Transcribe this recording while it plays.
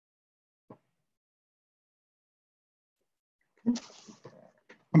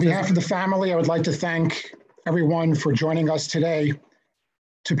On behalf of the family, I would like to thank everyone for joining us today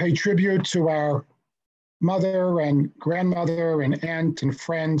to pay tribute to our mother and grandmother and aunt and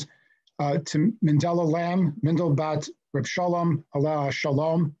friend, to Mindella Lamm, Mindel Bat Reb Shalom, Allah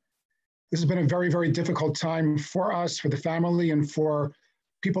Shalom. This has been a very, very difficult time for us, for the family, and for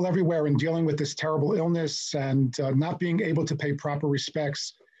people everywhere in dealing with this terrible illness and not being able to pay proper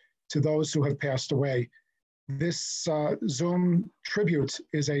respects to those who have passed away. This Zoom tribute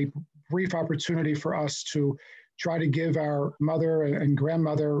is a brief opportunity for us to try to give our mother and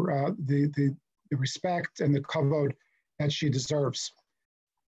grandmother the respect and the kavod that she deserves.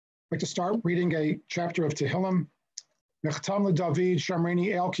 I'd like to start reading a chapter of Tehillim. Mechtam LeDavid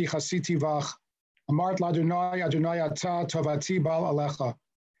Shamreni El Ki Chasiti Vach Amart LaDonai Adonai Ata Tovati Bal Alecha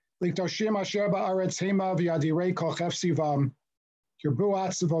Liktoshim Asher Ba'aretz Hema V'Yadirei Kochef Sivam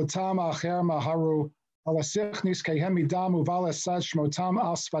Kirbuat Zvotam Acher Maharu Alasichnis Kehem Midam Uval Esad Shmotam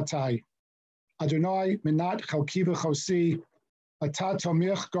Al Svatai Adonai Minat Chalki V'Chosi Ata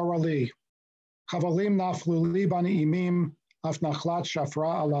Tomich Gorali Chavalim Naflu Li Bani Imim Af Nachlat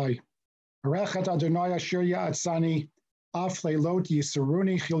Shafra Alai Arechet Adonai Asher Ya'atzani Af Leilot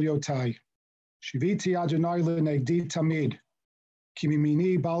Yisaruni Chilyotai Shiviti Adonai Lenegdi Tamid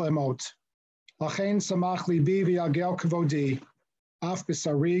Kimimini Bal Emot Lachen Samach Libi V'Yagel Kavodi Af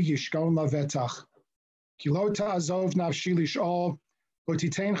Besari Yishkon Lavetach Kilota Azov Nafshi Lishol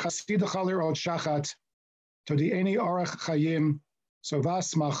Lotitein Chasidach Lirot Shachat Todieni Orach Chayim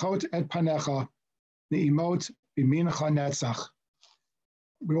Sovas Machot Et Panecha Neimot B'Mincha Netzach.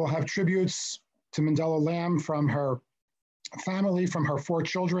 We will have tributes to Mindella Lamm from her family, from her 4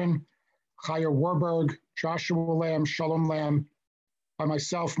 children, Chaya Warburg, Joshua Lamm, Shalom Lamm, by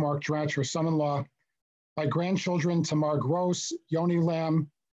myself, Mark Dratch, her son-in-law, by grandchildren, Tamar Gross, Yoni Lamm,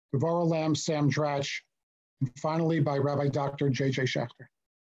 Devorah Lamm, Sam Dratch, and finally by Rabbi Dr. J.J. Schechter.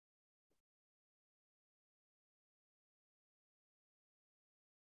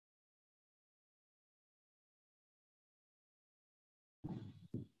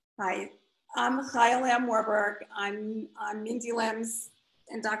 Hi, I'm Chaya Lamm Warburg. I'm Mindy Lamm's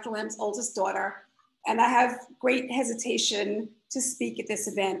and Dr. Lamm's oldest daughter, and I have great hesitation to speak at this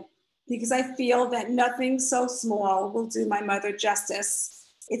event because I feel that nothing so small will do my mother justice.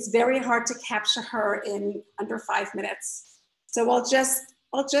 It's very hard to capture her in under 5 minutes. So I'll just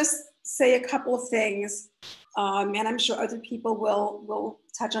say a couple of things, and I'm sure other people will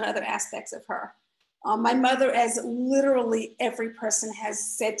touch on other aspects of her. My mother, as literally every person has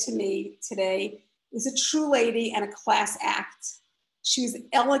said to me today, is a true lady and a class act. She was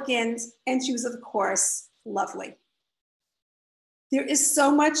elegant and she was, of course, lovely. There is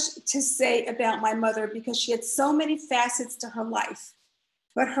so much to say about my mother because she had so many facets to her life,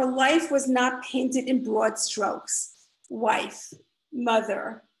 but her life was not painted in broad strokes. Wife,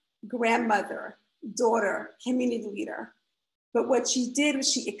 mother, grandmother, daughter, community leader. But what she did was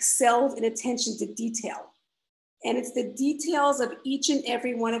she excelled in attention to detail. And it's the details of each and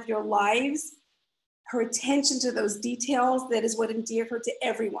every one of your lives, her attention to those details, that is what endeared her to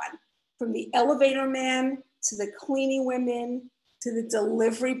everyone, from the elevator man to the cleaning women, to the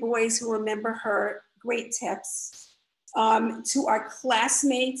delivery boys who remember her great tips, to our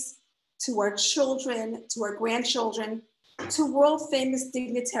classmates, to our children, to our grandchildren, to world famous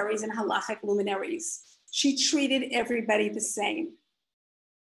dignitaries and halachic luminaries. She treated everybody the same.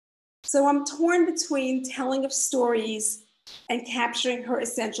 So I'm torn between telling of stories and capturing her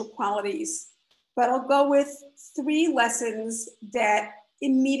essential qualities, but I'll go with 3 lessons that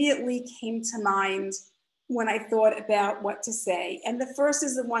immediately came to mind when I thought about what to say. And the first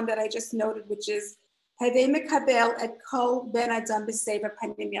is the one that I just noted, which is, Havei mekabel et kol ben adam b'seva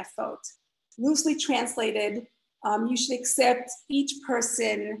panim yafot. Loosely translated, you should accept each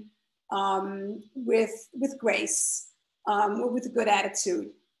person with grace, with a good attitude.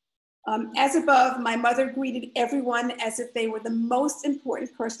 As above, my mother greeted everyone as if they were the most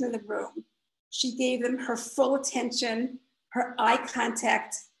important person in the room. She gave them her full attention, her eye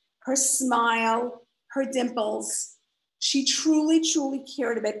contact, her smile, her dimples. She truly, truly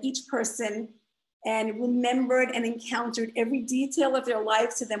cared about each person and remembered and encountered every detail of their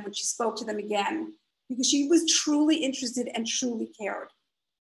lives to them when she spoke to them again, because she was truly interested and truly cared.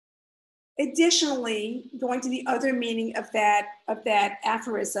 Additionally, going to the other meaning of that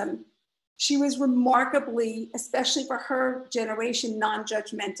aphorism, she was remarkably, especially for her generation,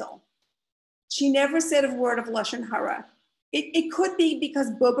 non-judgmental. She never said a word of Lashon Hara. It could be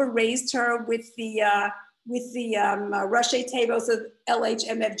because Bubba raised her with the Rashi Tevos of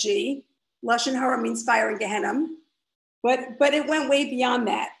LHMFG. Lashon Hara means fire and Gehenna. But it went way beyond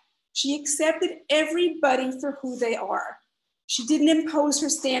that. She accepted everybody for who they are. She didn't impose her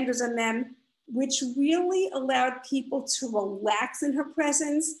standards on them, which really allowed people to relax in her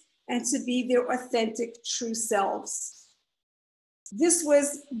presence and to be their authentic, true selves. This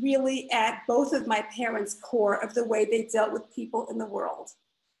was really at both of my parents' core of the way they dealt with people in the world.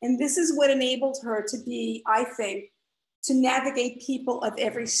 And this is what enabled her to be, I think, to navigate people of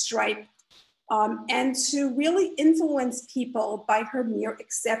every stripe, and to really influence people by her mere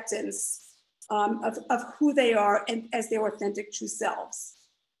acceptance of who they are and as their authentic true selves.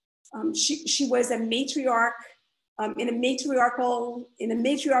 She was a matriarch in a matriarchal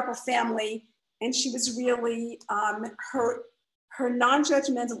family, and she was really her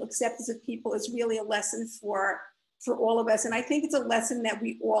non-judgmental acceptance of people is really a lesson for all of us, and I think it's a lesson that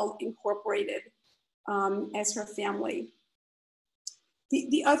we all incorporated as her family.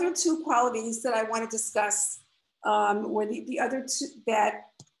 The other two qualities that I want to discuss were the other two that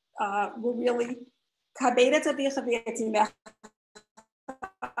were really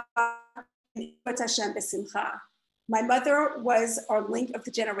my mother was our link of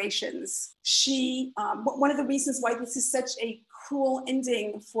the generations. She, one of the reasons why this is such a cruel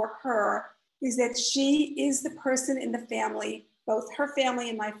ending for her is that she is the person in the family, both her family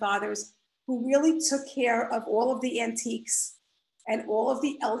and my father's, who really took care of all of the antiques and all of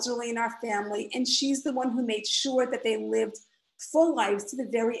the elderly in our family. And she's the one who made sure that they lived full lives to the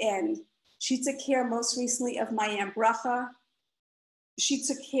very end. She took care most recently of my Aunt Bracha. She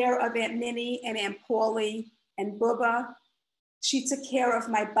took care of Aunt Minnie and Aunt Paulie and Bubba. She took care of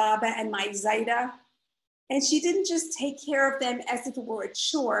my Baba and my Zaida. And she didn't just take care of them as if it were a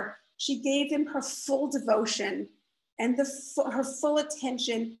chore. She gave them her full devotion and her full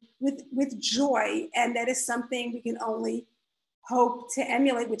attention with joy. And that is something we can only hope to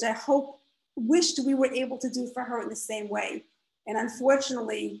emulate, which I wished we were able to do for her in the same way. And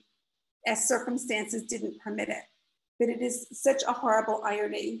unfortunately, as circumstances didn't permit it. But it is such a horrible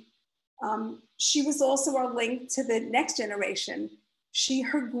irony. She was also our link to the next generation.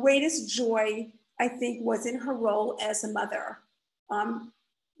 Her greatest joy, I think, was in her role as a mother.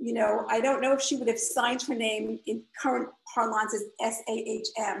 You know, I don't know if she would have signed her name in current parlance as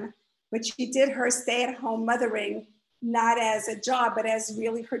SAHM, but she did her stay-at-home mothering, not as a job, but as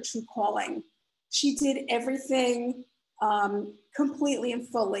really her true calling. She did everything completely and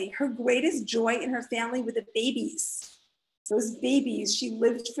fully. Her greatest joy in her family were the babies. Those babies, she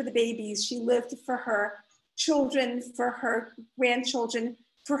lived for the babies. She lived for her children, for her grandchildren,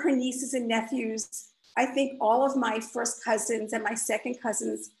 for her nieces and nephews. I think all of my first cousins and my second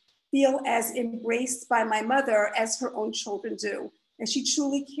cousins feel as embraced by my mother as her own children do. And she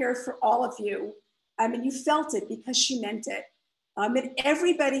truly cared for all of you. I mean, you felt it because she meant it. And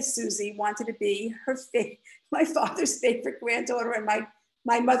everybody, Susie, wanted to be my father's favorite granddaughter and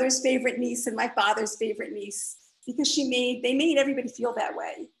my mother's favorite niece and my father's favorite niece, because they made everybody feel that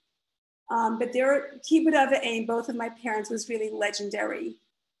way. But their kibbud av v'aim, both of my parents, was really legendary.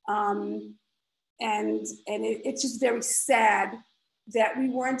 And it's just very sad that we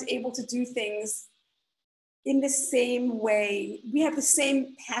weren't able to do things in the same way. We have the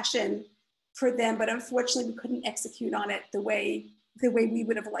same passion for them, but unfortunately we couldn't execute on it the way we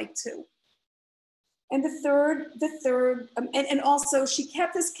would have liked to. And the third, and also she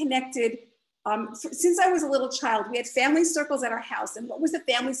kept us connected. Since I was a little child, we had family circles at our house. And what was the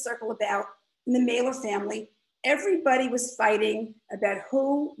family circle about in the Mailer family? Everybody was fighting about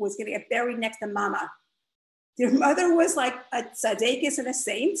who was going to get buried next to mama. Their mother was like a tzaddikus and a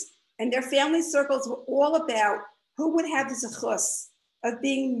saint, and their family circles were all about who would have the zechus of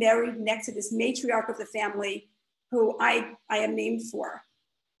being married next to this matriarch of the family who I am named for.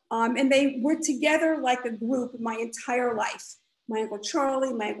 And they were together like a group my entire life. My Uncle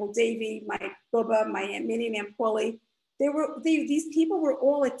Charlie, my Uncle Davy, my Bubba, my Aunt Minnie and Aunt Paulie. These people were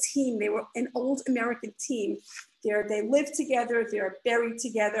all a team. They were an old American team. They lived together, they're buried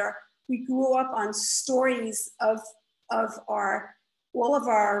together. We grew up on stories of all of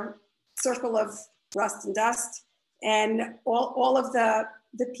our circle of rust and dust and all of the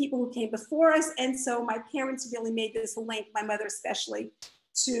people who came before us. And so my parents really made this link, my mother especially,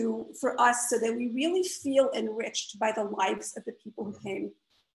 for us, so that we really feel enriched by the lives of the people who came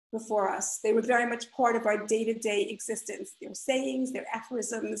before us. They were very much part of our day-to-day existence, their sayings, their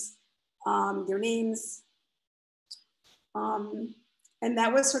aphorisms, their names. And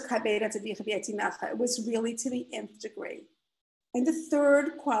that was her kabeda to v'yetimecha. It was really to the nth degree. And the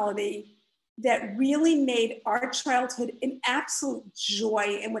third quality that really made our childhood an absolute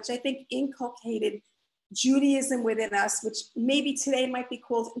joy, and which I think inculcated Judaism within us, which maybe today might be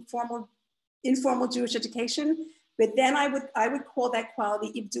called informal Jewish education, but then I would call that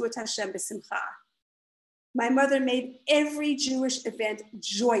quality Ibduat Hashem b'simcha. My mother made every Jewish event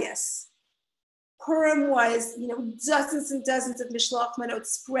joyous. Purim was, dozens and dozens of mishloach manot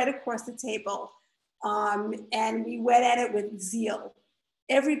spread across the table, and we went at it with zeal.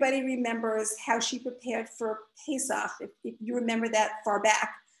 Everybody remembers how she prepared for Pesach, if you remember that far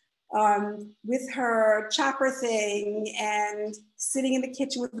back, with her chopper thing and sitting in the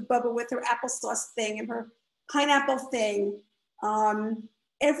kitchen with the Bubba with her applesauce thing and her pineapple thing.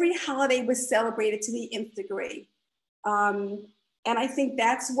 Every holiday was celebrated to the nth degree. And I think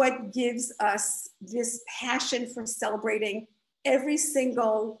that's what gives us this passion for celebrating every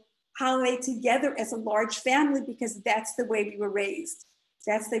single holiday together as a large family, because that's the way we were raised.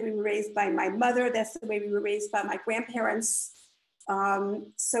 That's the way we were raised by my mother. That's the way we were raised by my grandparents.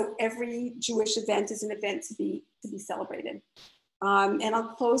 So every Jewish event is an event to be celebrated. And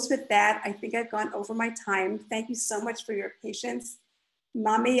I'll close with that. I think I've gone over my time. Thank you so much for your patience.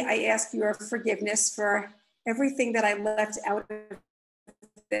 Mommy, I ask your forgiveness for everything that I left out of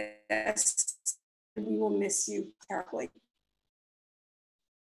this. We will miss you terribly.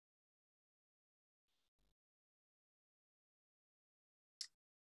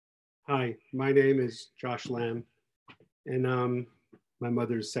 Hi, my name is Josh Lamm, and I'm my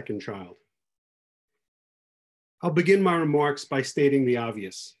mother's second child. I'll begin my remarks by stating the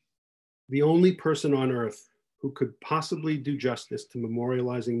obvious. The only person on earth who could possibly do justice to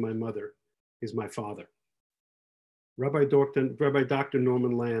memorializing my mother is my father. Rabbi Dr.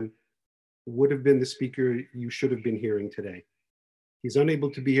 Norman Lamm would have been the speaker you should have been hearing today. He's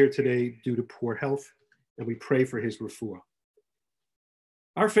unable to be here today due to poor health, and we pray for his refuah.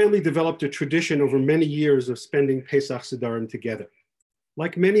 Our family developed a tradition over many years of spending Pesach Sedarim together.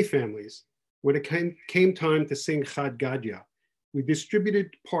 Like many families, when it came time to sing Chad Gadya, we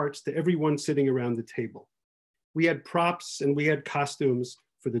distributed parts to everyone sitting around the table. We had props and we had costumes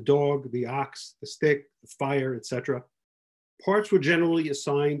for the dog, the ox, the stick, the fire, etc. Parts were generally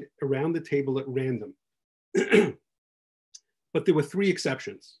assigned around the table at random. But there were three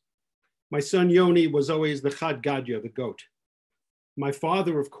exceptions. My son Yoni was always the Chad Gadya, the goat. My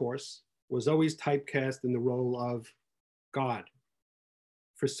father, of course, was always typecast in the role of God.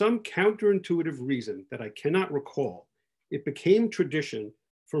 For some counterintuitive reason that I cannot recall, it became tradition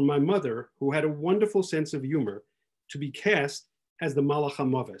for my mother, who had a wonderful sense of humor, to be cast as the Malach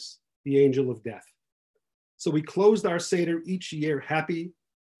HaMavis, the angel of death. So we closed our Seder each year happy,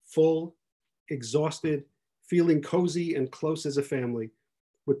 full, exhausted, feeling cozy and close as a family,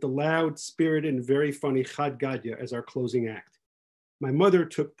 with the loud, spirited, and very funny Chad Gadya as our closing act. My mother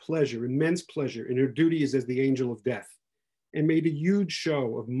took pleasure, immense pleasure, in her duties as the angel of death, and made a huge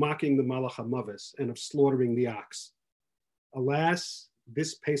show of mocking the Malach HaMavis and of slaughtering the ox. Alas,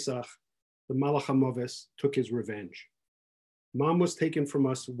 this Pesach, the Malach HaMavis took his revenge. Mom was taken from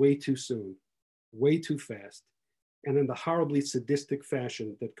us way too soon, way too fast, and in the horribly sadistic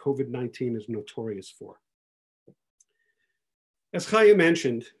fashion that COVID-19 is notorious for. As Chaya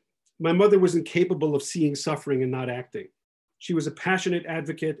mentioned, my mother was incapable of seeing suffering and not acting. She was a passionate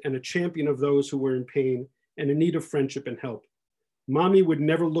advocate and a champion of those who were in pain and in need of friendship and help. Mommy would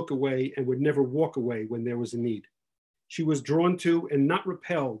never look away and would never walk away when there was a need. She was drawn to and not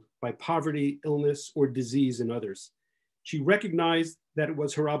repelled by poverty, illness, or disease in others. She recognized that it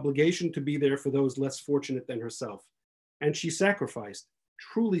was her obligation to be there for those less fortunate than herself. And she sacrificed,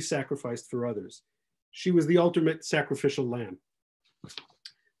 truly sacrificed for others. She was the ultimate sacrificial lamb.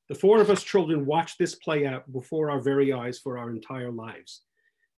 The four of us children watched this play out before our very eyes for our entire lives.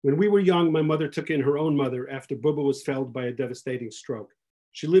 When we were young, my mother took in her own mother after Bubba was felled by a devastating stroke.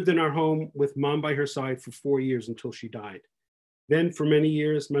 She lived in our home with Mom by her side for 4 years until she died. Then for many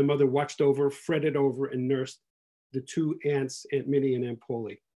years, my mother watched over, fretted over, and nursed the two aunts, Aunt Minnie and Aunt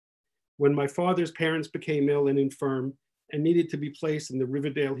Polly. When my father's parents became ill and infirm and needed to be placed in the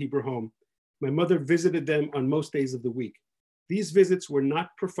Riverdale Hebrew home, my mother visited them on most days of the week. These visits were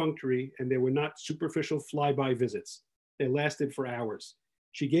not perfunctory and they were not superficial flyby visits. They lasted for hours.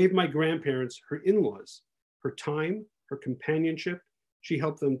 She gave my grandparents, her in-laws, her time, her companionship. She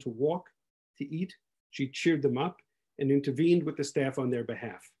helped them to walk, to eat. She cheered them up and intervened with the staff on their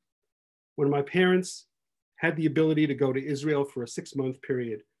behalf. When my parents had the ability to go to Israel for a 6-month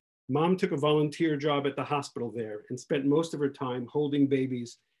period, Mom took a volunteer job at the hospital there and spent most of her time holding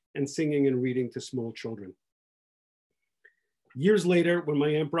babies and singing and reading to small children. Years later, when my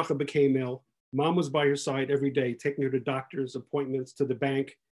Aunt Bracha became ill, Mom was by her side every day, taking her to doctor's appointments, to the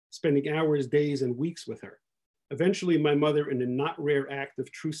bank, spending hours, days, and weeks with her. Eventually, my mother, in a not rare act of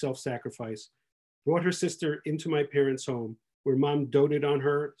true self-sacrifice, brought her sister into my parents' home, where Mom doted on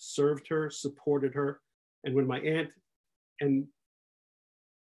her, served her, supported her. And when my aunt and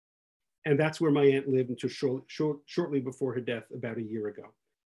And that's where my aunt lived until shortly before her death about a year ago.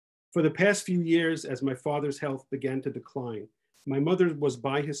 For the past few years, as my father's health began to decline, my mother was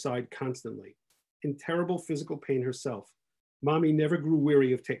by his side constantly. In terrible physical pain herself, Mommy never grew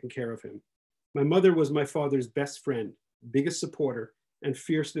weary of taking care of him. My mother was my father's best friend, biggest supporter, and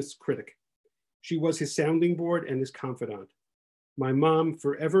fiercest critic. She was his sounding board and his confidant. My mom,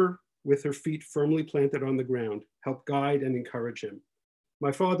 forever with her feet firmly planted on the ground, helped guide and encourage him.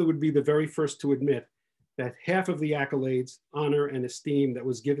 My father would be the very first to admit that half of the accolades, honor, and esteem that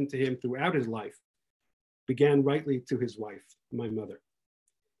was given to him throughout his life began rightly to his wife, my mother.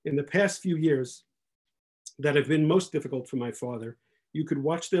 In the past few years that have been most difficult for my father, you could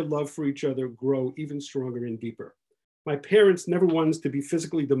watch their love for each other grow even stronger and deeper. My parents, never ones to be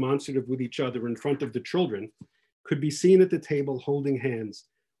physically demonstrative with each other in front of the children, could be seen at the table holding hands,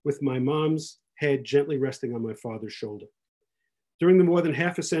 with my mom's head gently resting on my father's shoulder. During the more than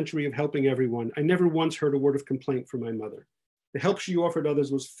half a century of helping everyone, I never once heard a word of complaint from my mother. The help she offered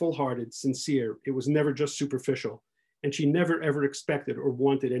others was full-hearted, sincere. It was never just superficial, and she never ever expected or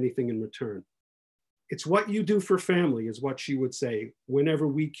wanted anything in return. It's what you do for family, is what she would say whenever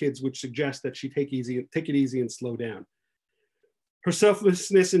we kids would suggest that she take it easy and slow down. Her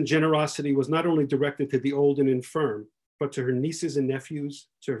selflessness and generosity was not only directed to the old and infirm, but to her nieces and nephews,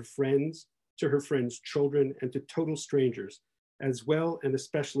 to her friends children, and to total strangers, as well and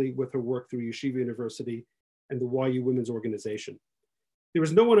especially with her work through Yeshiva University and the YU Women's Organization. There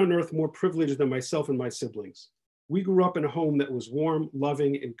was no one on earth more privileged than myself and my siblings. We grew up in a home that was warm,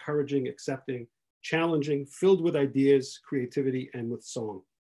 loving, encouraging, accepting, challenging, filled with ideas, creativity, and with song.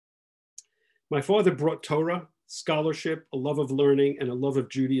 My father brought Torah, scholarship, a love of learning, and a love of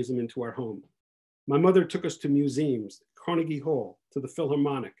Judaism into our home. My mother took us to museums, Carnegie Hall, to the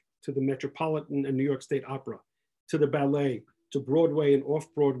Philharmonic, to the Metropolitan and New York State Opera, to the ballet, to Broadway and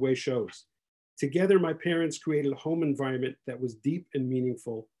off-Broadway shows. Together, my parents created a home environment that was deep and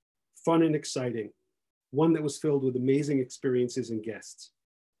meaningful, fun and exciting, one that was filled with amazing experiences and guests.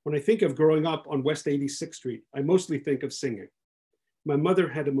 When I think of growing up on West 86th Street, I mostly think of singing. My mother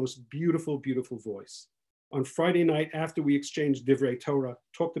had a most beautiful, beautiful voice. On Friday night, after we exchanged Divrei Torah,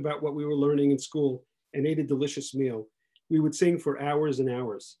 talked about what we were learning in school, and ate a delicious meal, we would sing for hours and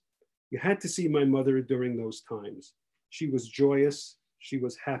hours. You had to see my mother during those times. She was joyous, she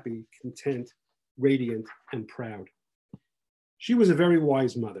was happy, content, radiant, and proud. She was a very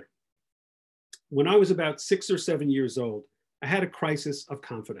wise mother. When I was about 6 or 7 years old, I had a crisis of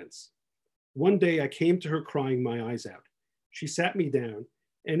confidence. One day I came to her crying my eyes out. She sat me down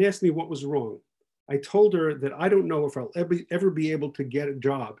and asked me what was wrong. I told her that I don't know if I'll ever be able to get a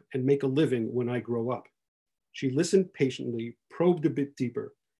job and make a living when I grow up. She listened patiently, probed a bit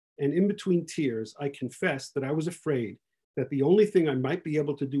deeper, and in between tears, I confessed that I was afraid that the only thing I might be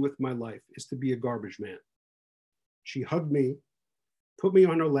able to do with my life is to be a garbage man. She hugged me, put me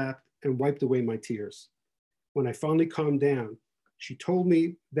on her lap, and wiped away my tears. When I finally calmed down, she told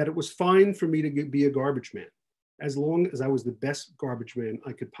me that it was fine for me to be a garbage man, as long as I was the best garbage man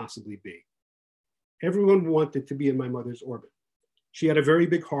I could possibly be. Everyone wanted to be in my mother's orbit. She had a very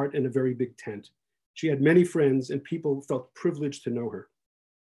big heart and a very big tent. She had many friends, and people felt privileged to know her.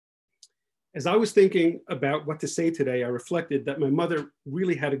 As I was thinking about what to say today, I reflected that my mother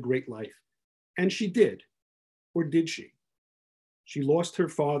really had a great life. And she did. Or did she? She lost her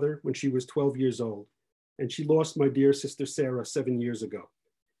father when she was 12 years old, and she lost my dear sister Sarah 7 years ago.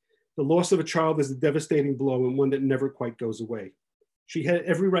 The loss of a child is a devastating blow, and one that never quite goes away. She had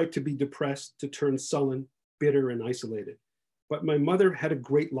every right to be depressed, to turn sullen, bitter, and isolated. But my mother had a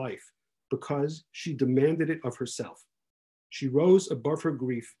great life because she demanded it of herself. She rose above her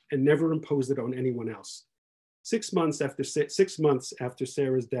grief and never imposed it on anyone else. 6 months after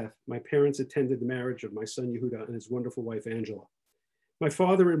Sarah's death, my parents attended the marriage of my son Yehuda and his wonderful wife Angela. My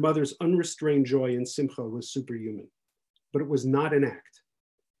father and mother's unrestrained joy and simcha was superhuman, but it was not an act.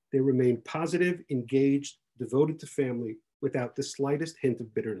 They remained positive, engaged, devoted to family, without the slightest hint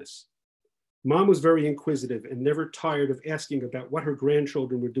of bitterness. Mom was very inquisitive and never tired of asking about what her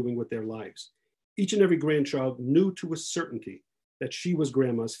grandchildren were doing with their lives. Each and every grandchild knew to a certainty that she was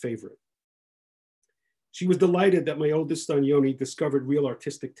grandma's favorite. She was delighted that my oldest son, Yoni, discovered real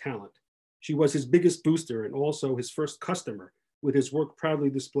artistic talent. She was his biggest booster and also his first customer, with his work proudly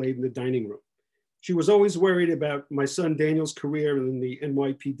displayed in the dining room. She was always worried about my son Daniel's career in the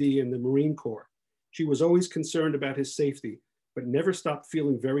NYPD and the Marine Corps. She was always concerned about his safety, but never stopped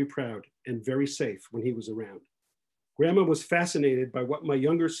feeling very proud and very safe when he was around. Grandma was fascinated by what my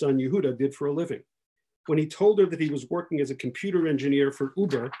younger son Yehuda did for a living. When he told her that he was working as a computer engineer for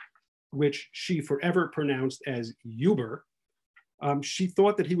Uber, which she forever pronounced as Uber, She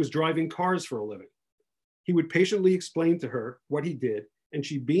thought that he was driving cars for a living. He would patiently explain to her what he did, and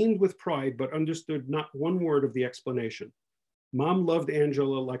she beamed with pride, but understood not one word of the explanation. Mom loved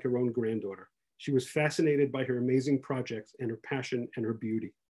Angela like her own granddaughter. She was fascinated by her amazing projects and her passion and her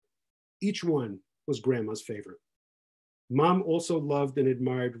beauty. Each one was Grandma's favorite. Mom also loved and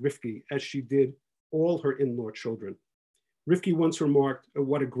admired Rifki as she did all her in-law children. Rifki once remarked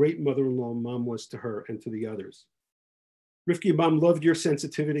what a great mother-in-law Mom was to her and to the others. Rifki, Mom loved your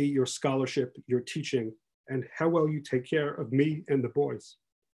sensitivity, your scholarship, your teaching, and how well you take care of me and the boys.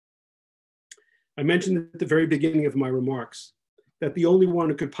 I mentioned at the very beginning of my remarks that the only one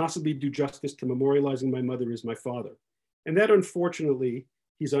who could possibly do justice to memorializing my mother is my father. And that unfortunately,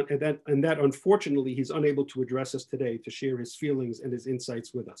 he's unable to address us today to share his feelings and his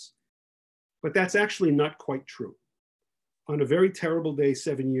insights with us. But that's actually not quite true. On a very terrible day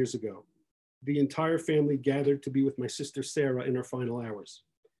 7 years ago, the entire family gathered to be with my sister Sarah in her final hours.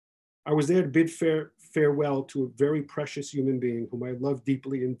 I was there to bid farewell to a very precious human being whom I loved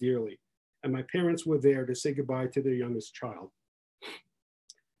deeply and dearly, and my parents were there to say goodbye to their youngest child.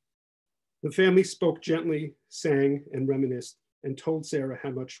 The family spoke gently, sang, and reminisced, and told Sarah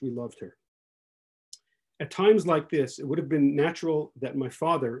how much we loved her. At times like this, it would have been natural that my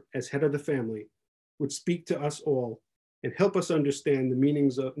father, as head of the family, would speak to us all and help us understand the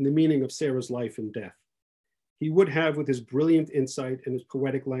meaning of Sarah's life and death. He would have, with his brilliant insight and his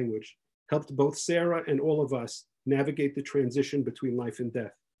poetic language, helped both Sarah and all of us navigate the transition between life and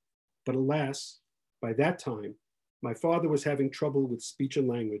death. But alas, by that time, my father was having trouble with speech and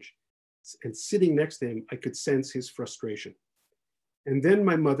language, and sitting next to him, I could sense his frustration. And then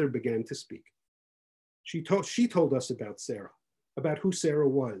my mother began to speak. She told us about Sarah, about who Sarah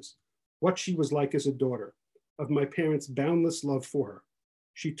was, what she was like as a daughter, of my parents' boundless love for her.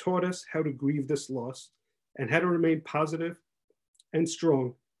 She taught us how to grieve this loss and how to remain positive and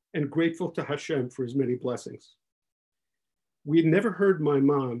strong and grateful to Hashem for his many blessings. We had never heard my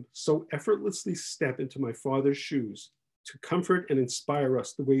mom so effortlessly step into my father's shoes to comfort and inspire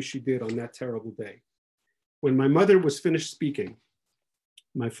us the way she did on that terrible day. When my mother was finished speaking,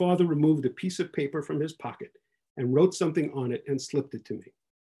 my father removed a piece of paper from his pocket and wrote something on it and slipped it to me.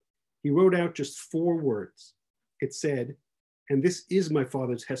 He wrote out just 4 words. It said, and this is my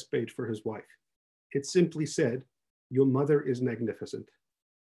father's hesped for his wife. It simply said, your mother is magnificent.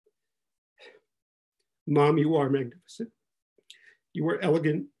 Mom, you are magnificent. You are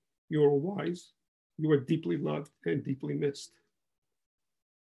elegant, you are wise, you are deeply loved and deeply missed.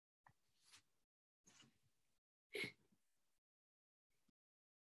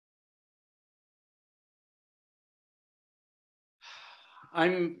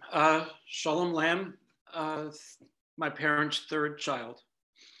 I'm Shalom Lamm, my parents' 3rd child.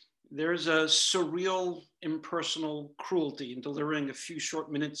 There's a surreal, impersonal cruelty in delivering a few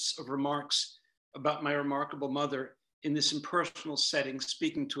short minutes of remarks about my remarkable mother in this impersonal setting,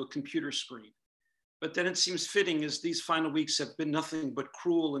 speaking to a computer screen. But then it seems fitting, as these final weeks have been nothing but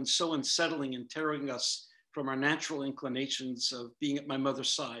cruel and so unsettling and tearing us from our natural inclinations of being at my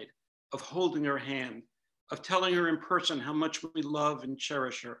mother's side, of holding her hand, of telling her in person how much we love and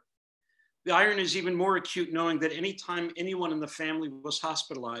cherish her. The irony is even more acute knowing that anytime anyone in the family was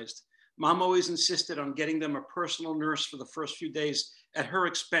hospitalized, Mom always insisted on getting them a personal nurse for the first few days at her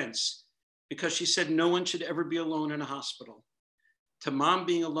expense, because she said no one should ever be alone in a hospital. To Mom,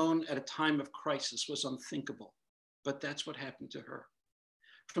 being alone at a time of crisis was unthinkable, but that's what happened to her.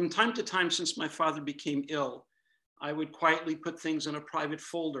 From time to time, since my father became ill, I would quietly put things in a private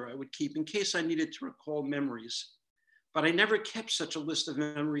folder I would keep in case I needed to recall memories. But I never kept such a list of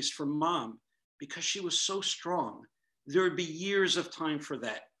memories for Mom because she was so strong. There would be years of time for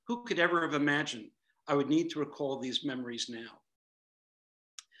that. Who could ever have imagined I would need to recall these memories now?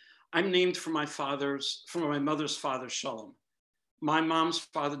 I'm named for my mother's father, Shalom. My mom's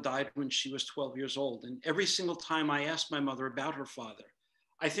father died when she was 12 years old. And every single time I asked my mother about her father,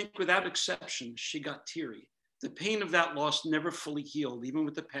 I think without exception, she got teary. The pain of that loss never fully healed, even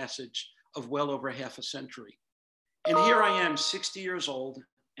with the passage of well over half a century. And here I am, 60 years old,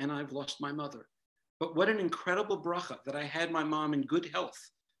 and I've lost my mother. But what an incredible bracha that I had my mom in good health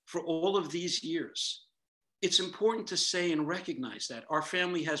for all of these years. It's important to say and recognize that our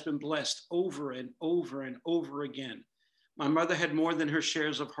family has been blessed over and over and over again. My mother had more than her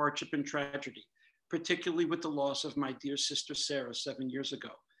shares of hardship and tragedy, particularly with the loss of my dear sister Sarah 7 years ago,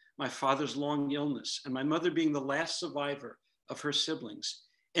 my father's long illness, and my mother being the last survivor of her siblings.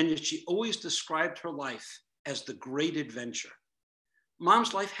 And yet she always described her life as the great adventure.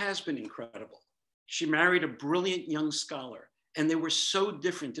 Mom's life has been incredible. She married a brilliant young scholar, and they were so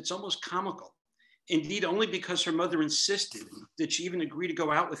different, it's almost comical. Indeed, only because her mother insisted did she even agree to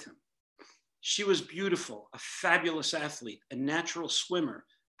go out with him. She was beautiful, a fabulous athlete, a natural swimmer,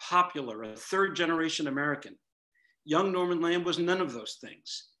 popular, a third-generation American. Young Norman Lamm was none of those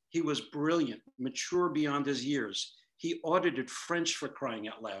things. He was brilliant, mature beyond his years. He audited French, for crying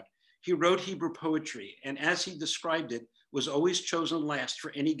out loud. He wrote Hebrew poetry, and as he described it, was always chosen last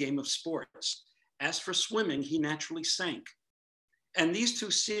for any game of sports. As for swimming, he naturally sank. And these two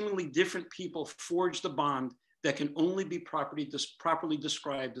seemingly different people forged a bond that can only be properly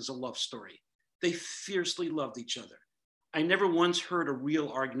described as a love story. They fiercely loved each other. I never once heard a real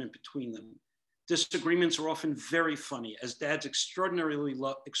argument between them. Disagreements are often very funny, as Dad's extraordinary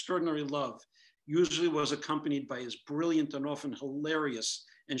love usually was accompanied by his brilliant and often hilarious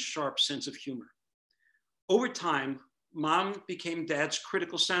and sharp sense of humor. Over time, Mom became Dad's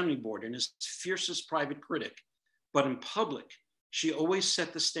critical sounding board and his fiercest private critic. But in public, she always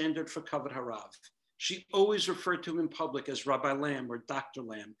set the standard for Kavod Harav. She always referred to him in public as Rabbi Lamm or Dr.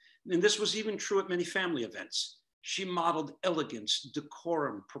 Lamm. And this was even true at many family events. She modeled elegance,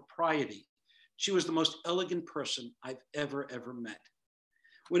 decorum, propriety. She was the most elegant person I've ever met.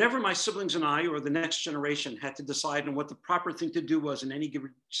 Whenever my siblings and I, or the next generation, had to decide on what the proper thing to do was in any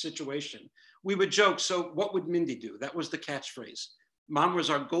given situation, we would joke, so what would Mindy do? That was the catchphrase. Mom was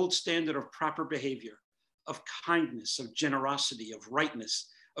our gold standard of proper behavior, of kindness, of generosity, of rightness,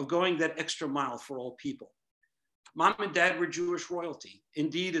 of going that extra mile for all people. Mom and Dad were Jewish royalty.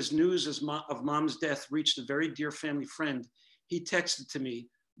 Indeed, as news of Mom's death reached a very dear family friend, he texted to me,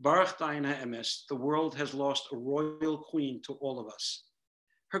 Baruch Dayan HaEmes, the world has lost a royal queen to all of us.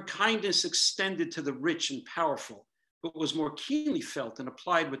 Her kindness extended to the rich and powerful, but was more keenly felt and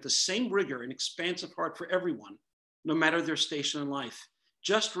applied with the same rigor and expansive heart for everyone, no matter their station in life.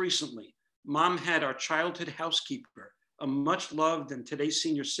 Just recently, Mom had our childhood housekeeper, a much loved and today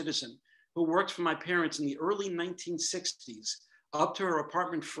senior citizen, who worked for my parents in the early 1960s, up to her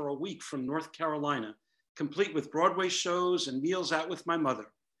apartment for a week from North Carolina, complete with Broadway shows and meals out with my mother.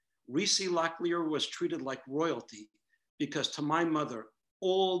 Reese Locklear was treated like royalty because to my mother,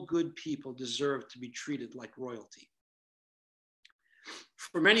 all good people deserve to be treated like royalty.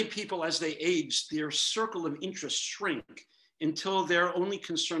 For many people as they age, their circle of interest shrink until they're only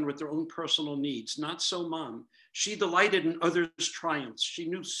concerned with their own personal needs. Not so Mom. She delighted in others' triumphs. She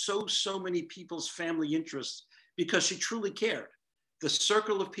knew so many people's family interests because she truly cared. The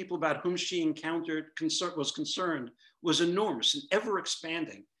circle of people about whom she was concerned was enormous and ever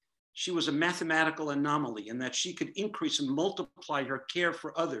expanding. She was a mathematical anomaly in that she could increase and multiply her care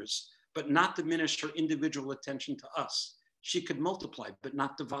for others, but not diminish her individual attention to us. She could multiply, but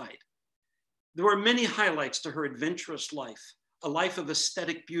not divide. There were many highlights to her adventurous life, a life of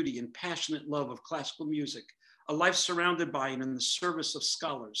aesthetic beauty and passionate love of classical music, a life surrounded by and in the service of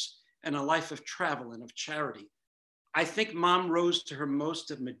scholars, and a life of travel and of charity. I think Mom rose to her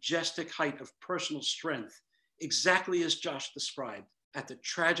most majestic height of personal strength, exactly as Josh described, at the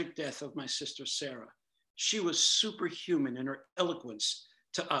tragic death of my sister, Sarah. She was superhuman in her eloquence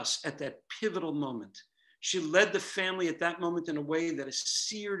to us at that pivotal moment. She led the family at that moment in a way that is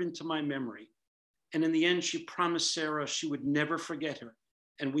seared into my memory. And in the end, she promised Sarah she would never forget her.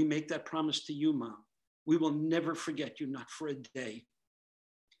 And we make that promise to you, Mom. We will never forget you, not for a day.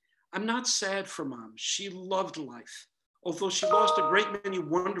 I'm not sad for Mom. She loved life. Although she lost a great many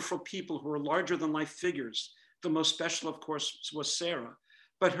wonderful people who were larger than life figures, the most special, of course, was Sarah.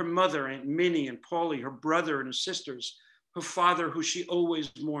 But her mother, Aunt Minnie and Paulie, her brother and her sisters, her father, who she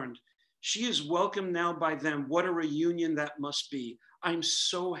always mourned. She is welcome now by them. What a reunion that must be. I'm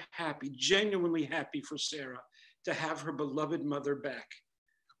so happy, genuinely happy for Sarah to have her beloved mother back.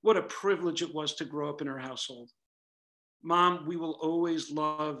 What a privilege it was to grow up in her household. Mom, we will always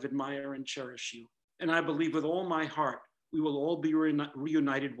love, admire, and cherish you. And I believe with all my heart, we will all be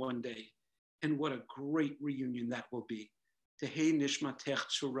reunited one day. And what a great reunion that will be. Tehei nishmatech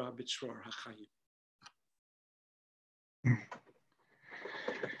tzura b'tzror hachayim.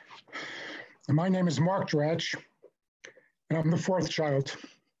 My name is Mark Dratch, and I'm the fourth child.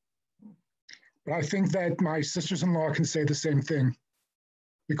 But I think that my sisters-in-law can say the same thing,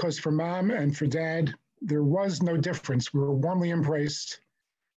 because for Mom and for Dad, there was no difference. We were warmly embraced.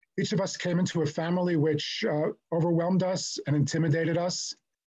 Each of us came into a family which overwhelmed us and intimidated us.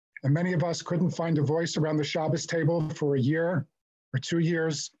 And many of us couldn't find a voice around the Shabbos table for a year or 2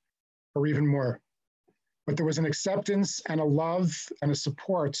 years or even more. But there was an acceptance and a love and a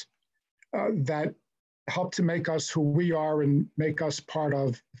support that helped to make us who we are and make us part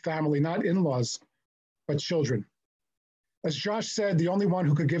of family, not in-laws, but children. As Josh said, the only one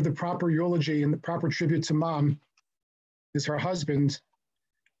who could give the proper eulogy and the proper tribute to Mom is her husband.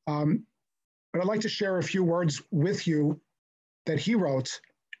 But I'd like to share a few words with you that he wrote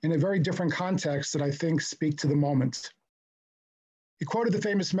in a very different context that I think speak to the moment. He quoted the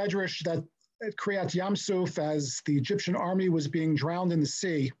famous Medrash that at Kriyat Yamsuf, as the Egyptian army was being drowned in the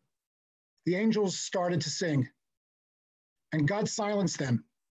sea, the angels started to sing, and God silenced them.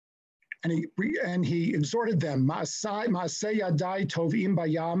 And he exhorted them, Ma'aseh yadai tovim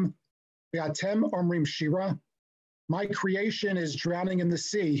bayam, ve'atem omrim shira. My creation is drowning in the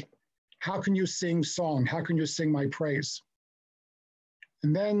sea. How can you sing song? How can you sing my praise?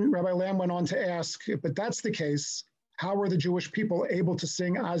 And then Rabbi Lamm went on to ask, but that's the case, how were the Jewish people able to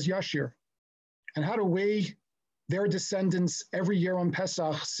sing Az Yashir? And how do we, their descendants, every year on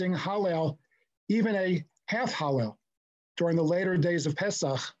Pesach, sing Hallel, even a half Hallel, during the later days of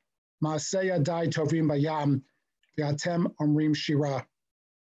Pesach, Ma'aseh yadai tovim bayam, ve'atem omrim shira.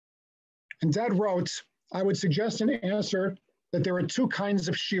 And Dad wrote, I would suggest in answer that there are two kinds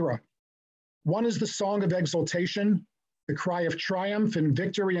of shira. One is the song of exaltation, the cry of triumph and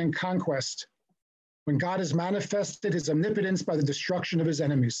victory and conquest, when God has manifested his omnipotence by the destruction of his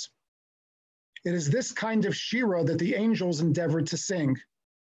enemies. It is this kind of shira that the angels endeavored to sing.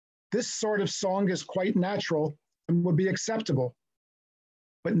 This sort of song is quite natural and would be acceptable,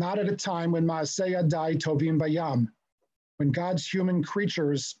 but not at a time when Ma'aseh yadai tovim bayam, when God's human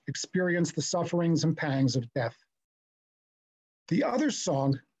creatures experience the sufferings and pangs of death. The other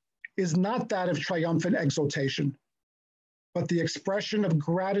song is not that of triumphant exultation, but the expression of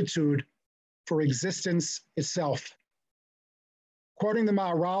gratitude for existence itself. Quoting the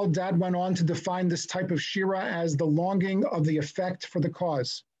Maharal, Dad went on to define this type of shira as the longing of the effect for the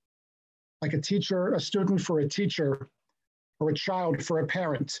cause, like a student for a teacher, or a child for a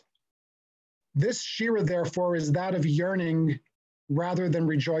parent. This shira, therefore, is that of yearning rather than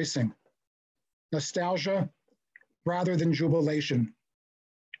rejoicing, nostalgia rather than jubilation.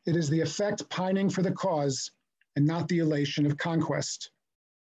 It is the effect pining for the cause and not the elation of conquest.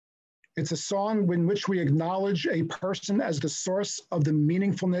 It's a song in which we acknowledge a person as the source of the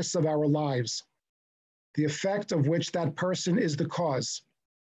meaningfulness of our lives, the effect of which that person is the cause.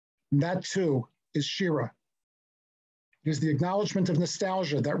 And that too is shira. It is the acknowledgement of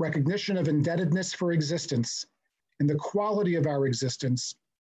nostalgia, that recognition of indebtedness for existence and the quality of our existence,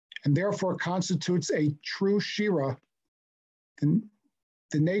 and therefore constitutes a true shira, the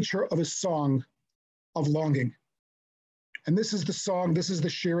nature of a song of longing. And this is the song, this is the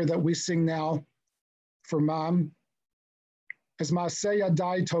shira that we sing now for Mom. As Ma'aseh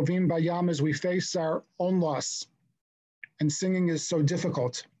yadai tovim bayam, as we face our own loss, and singing is so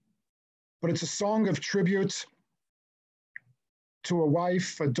difficult. But it's a song of tribute to a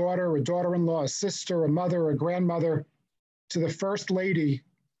wife, a daughter-in-law, a sister, a mother, a grandmother, to the first lady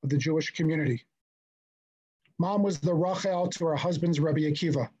of the Jewish community. Mom was the Rachel to her husband's Rabbi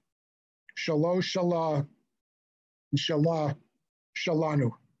Akiva. Shalo, Shalah, Shalah,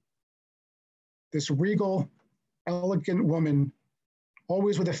 Shalanu. This regal, elegant woman,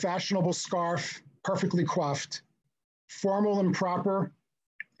 always with a fashionable scarf, perfectly coiffed, formal and proper,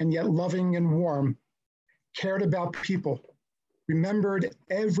 and yet loving and warm, cared about people, remembered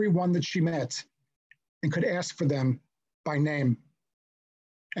everyone that she met, and could ask for them by name.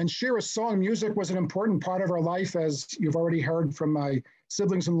 And Shira's song music was an important part of her life, as you've already heard from my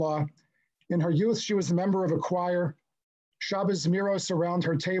siblings-in-law. In her youth, she was a member of a choir. Shabbos Miros around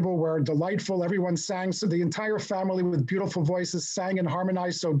her table were delightful. Everyone sang, so the entire family with beautiful voices sang and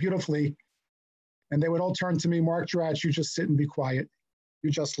harmonized so beautifully. And they would all turn to me, Mark Dratch, you just sit and be quiet. You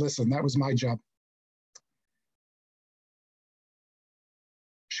just listen. That was my job.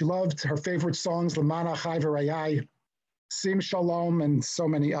 She loved her favorite songs, L'Mana Chai V'Rayai, Sim Shalom, and so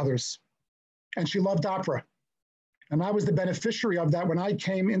many others. And she loved opera. And I was the beneficiary of that. When I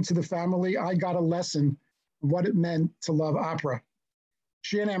came into the family, I got a lesson of what it meant to love opera.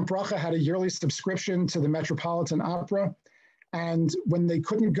 She and Aunt Bracha had a yearly subscription to the Metropolitan Opera. And when they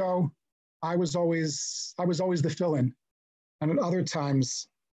couldn't go, I was always the fill-in. And at other times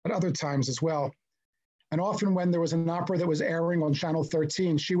as well. And often when there was an opera that was airing on Channel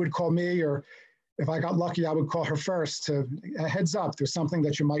 13, she would call me, or if I got lucky, I would call her first to, a heads up, there's something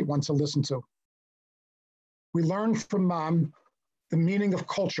that you might want to listen to. We learned from Mom the meaning of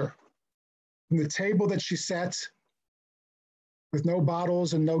culture. From the table that she set with no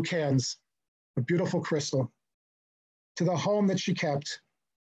bottles and no cans, a beautiful crystal, to the home that she kept,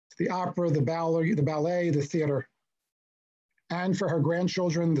 to the opera, the ballet, the theater, and for her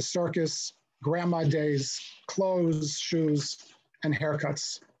grandchildren, the circus, grandma days, clothes, shoes, and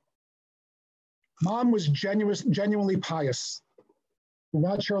haircuts. Mom was genuinely pious. To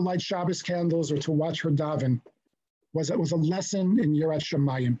watch her light Shabbos candles or to watch her daven was a lesson in Yirat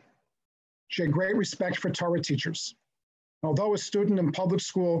Shamayim. She had great respect for Torah teachers. Although a student in public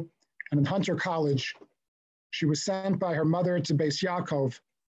school and in Hunter College, she was sent by her mother to Beis Yaakov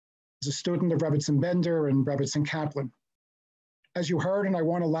as a student of Rebbetzin Bender and Rebbetzin Kaplan. As you heard, and I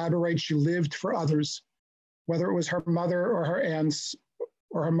want to elaborate, she lived for others, whether it was her mother or her aunts,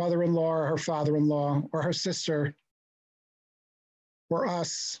 or her mother-in-law or her father-in-law, or her sister, or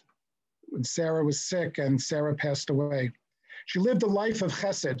us, when Sarah was sick and Sarah passed away. She lived a life of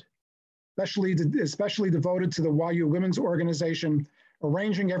chesed, especially devoted to the YU Women's Organization,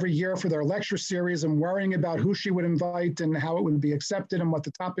 arranging every year for their lecture series and worrying about who she would invite and how it would be accepted and what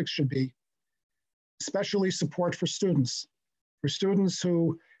the topics should be. Especially support for students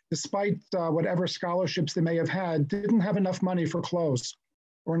who, despite whatever scholarships they may have had, didn't have enough money for clothes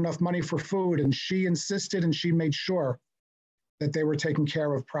or enough money for food, and she insisted and she made sure that they were taken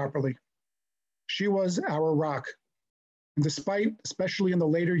care of properly. She was our rock. And despite, especially in the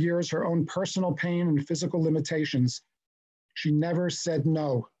later years, her own personal pain and physical limitations, she never said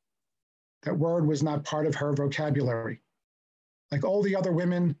no. That word was not part of her vocabulary. Like all the other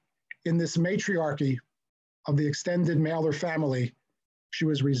women in this matriarchy of the extended Mailer family, she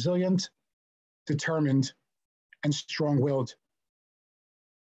was resilient, determined, and strong-willed.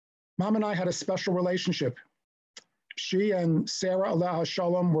 Mom and I had a special relationship. She and Sarah Aleh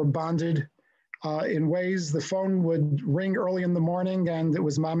Shalom were bonded in ways the phone would ring early in the morning and it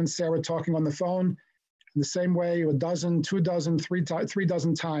was Mom and Sarah talking on the phone in the same way, a dozen, 2 dozen, 3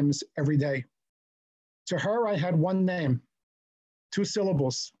 dozen times every day. To her, I had one name, 2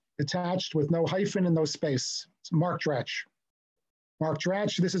 syllables, attached with no hyphen and no space. It's Mark Dratch. Mark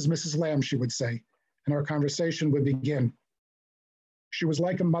Dratch, this is Mrs. Lamm, she would say, and our conversation would begin. She was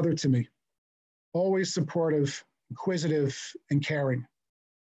like a mother to me, always supportive, inquisitive, and caring.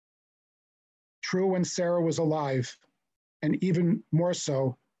 True when Sarah was alive, and even more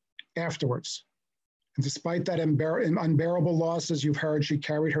so afterwards. And despite that unbearable loss, as you've heard, she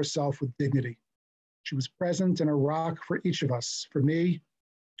carried herself with dignity. She was present and a rock for each of us, for me,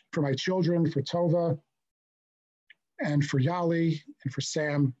 for my children, for Tova, and for Yali, and for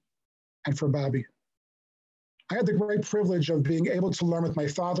Sam, and for Bobby. I had the great privilege of being able to learn with my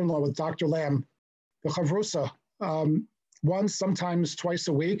father-in-law, with Dr. Lamm, the Chavrusa, once, sometimes twice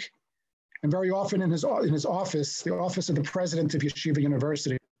a week, and very often in his office, the office of the president of Yeshiva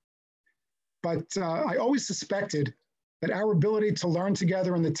University. But I always suspected that our ability to learn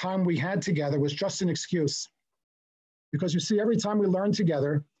together and the time we had together was just an excuse. Because you see, every time we learned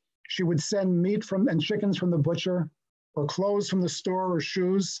together, she would send meat and chickens from the butcher, or clothes from the store, or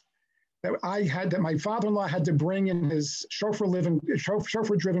shoes that my father-in-law had to bring in his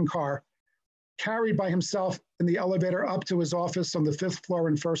chauffeur-driven car, carried by himself in the elevator up to his office on the 5th floor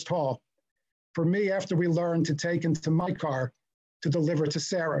in First Hall, for me after we learned to take into my car to deliver to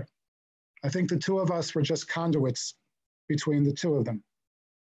Sarah. I think the 2 of us were just conduits between the 2 of them.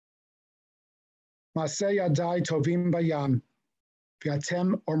 Maseh Yadai Tovim Bayam,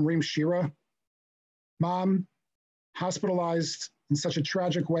 V'atem Omrim Shira. Mom, hospitalized in such a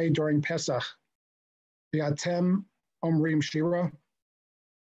tragic way during Pesach. V'atem Omrim Shira.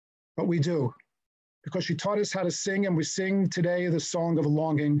 But we do, because she taught us how to sing, and we sing today the song of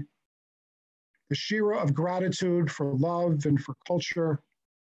longing, the Shira of gratitude for love and for culture,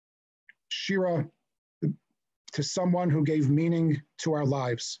 Shira to someone who gave meaning to our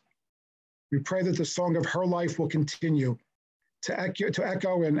lives. We pray that the song of her life will continue to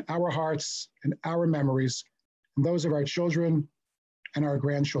echo in our hearts and our memories, and those of our children and our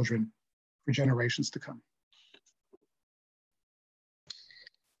grandchildren for generations to come.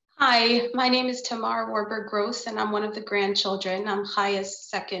 Hi, my name is Tamar Warburg-Gross, and I'm one of the grandchildren. I'm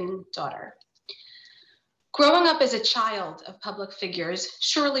Chaya's 2nd daughter. Growing up as a child of public figures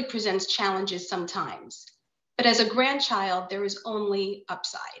surely presents challenges sometimes, but as a grandchild, there is only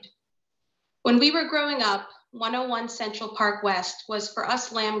upside. When we were growing up, 101 Central Park West was for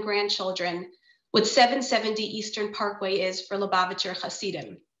us Lamm grandchildren what 770 Eastern Parkway is for Lubavitcher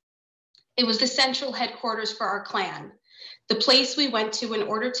Hasidim. It was the central headquarters for our clan, the place we went to in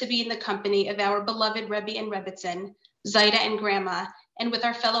order to be in the company of our beloved Rebbe and Rebbetzin, Zaida and Grandma, and with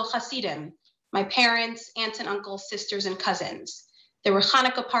our fellow Hasidim, my parents, aunts and uncles, sisters and cousins. There were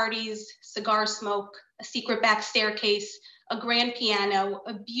Hanukkah parties, cigar smoke, a secret back staircase, a grand piano,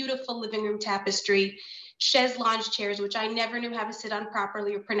 a beautiful living room tapestry, chaise lounge chairs, which I never knew how to sit on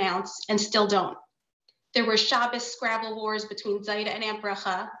properly or pronounce, and still don't. There were Shabbos Scrabble wars between Zaida and Aunt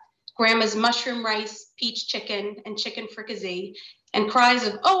Bracha, Grandma's mushroom rice, peach chicken, and chicken fricassee, and cries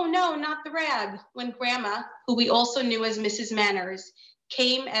of, "Oh no, not the rag," when Grandma, who we also knew as Mrs. Manners,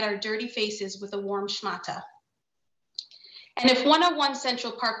 came at our dirty faces with a warm schmata. And if 101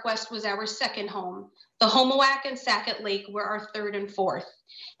 Central Park West was our second home, the Homoac and Sackett Lake were our third and fourth.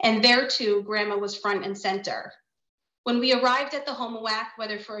 And there too, Grandma was front and center. When we arrived at the Homoac,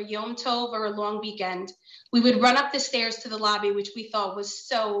 whether for a Yom Tov or a long weekend, we would run up the stairs to the lobby, which we thought was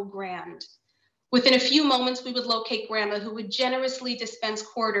so grand. Within a few moments, we would locate Grandma, who would generously dispense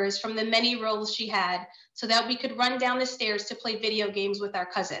quarters from the many rolls she had so that we could run down the stairs to play video games with our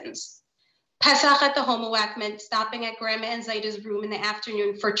cousins. Pesach at the Homoac meant stopping at Grandma and Zaida's room in the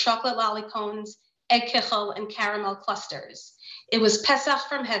afternoon for chocolate lolly cones, egg kichel, and caramel clusters. It was Pesach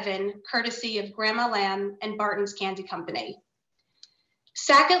from heaven, courtesy of Grandma Lamm and Barton's Candy Company.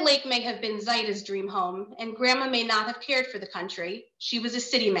 Sackett Lake may have been Zaida's dream home, and Grandma may not have cared for the country. She was a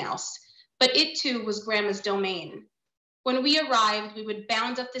city mouse, but it too was Grandma's domain. When we arrived, we would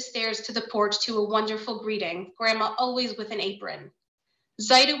bound up the stairs to the porch to a wonderful greeting, Grandma always with an apron.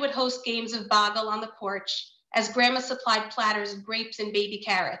 Zaida would host games of boggle on the porch as Grandma supplied platters of grapes and baby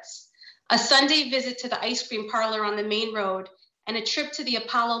carrots. A Sunday visit to the ice cream parlor on the main road and a trip to the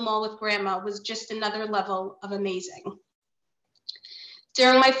Apollo Mall with Grandma was just another level of amazing.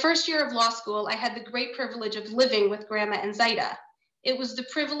 During my first year of law school, I had the great privilege of living with Grandma and Zaida. It was the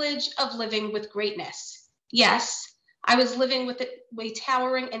privilege of living with greatness. Yes, I was living with a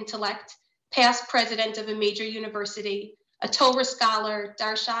towering intellect, past president of a major university, a Torah scholar,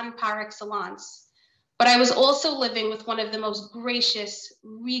 darshan par excellence. But I was also living with one of the most gracious,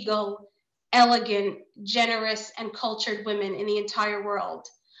 regal, elegant, generous, and cultured women in the entire world.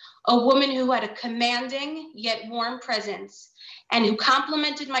 A woman who had a commanding yet warm presence and who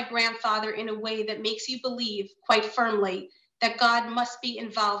complimented my grandfather in a way that makes you believe quite firmly that God must be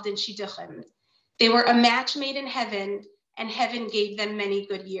involved in shidduchim. They were a match made in heaven, and heaven gave them many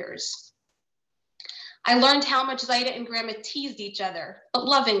good years. I learned how much Zaida and Grandma teased each other, but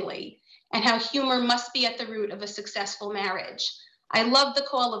lovingly, and how humor must be at the root of a successful marriage. I loved the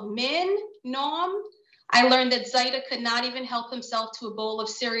call of Min, Nom. I learned that Zaida could not even help himself to a bowl of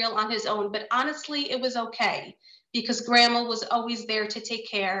cereal on his own, but honestly, it was okay, because Grandma was always there to take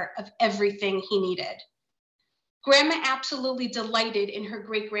care of everything he needed. Grandma absolutely delighted in her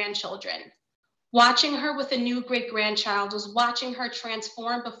great-grandchildren. Watching her with a new great-grandchild was watching her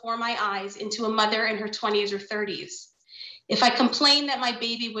transform before my eyes into a mother in her 20s or 30s. If I complained that my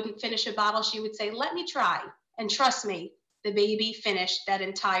baby wouldn't finish a bottle, she would say, "Let me try." And trust me, the baby finished that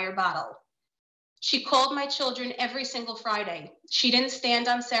entire bottle. She called my children every single Friday. She didn't stand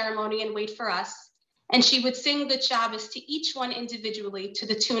on ceremony and wait for us. And she would sing Good Shabbos to each one individually to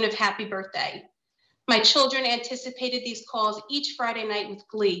the tune of Happy Birthday. My children anticipated these calls each Friday night with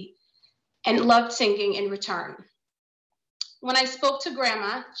glee and loved singing in return. When I spoke to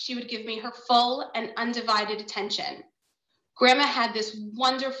Grandma, she would give me her full and undivided attention. Grandma had this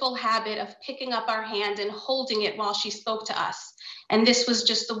wonderful habit of picking up our hand and holding it while she spoke to us. And this was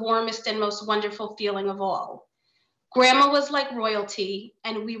just the warmest and most wonderful feeling of all. Grandma was like royalty,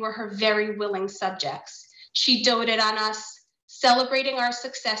 and we were her very willing subjects. She doted on us, celebrating our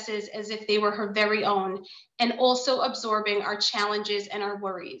successes as if they were her very own, and also absorbing our challenges and our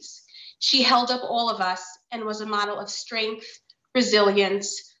worries. She held up all of us and was a model of strength,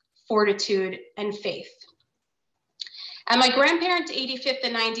 resilience, fortitude, and faith. At my grandparents' 85th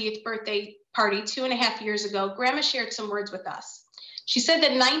and 90th birthday party 2.5 years ago, Grandma shared some words with us. She said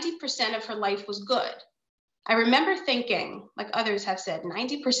that 90% of her life was good. I remember thinking, like others have said,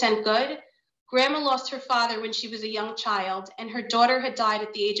 90% good? Grandma lost her father when she was a young child, and her daughter had died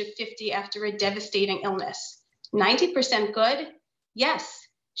at the age of 50 after a devastating illness. 90% good? Yes,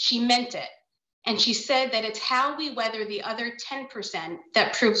 she meant it. And she said that it's how we weather the other 10%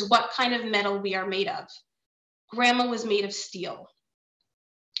 that proves what kind of metal we are made of. Grandma was made of steel.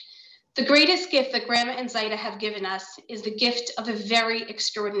 The greatest gift that Grandma and Zaida have given us is the gift of a very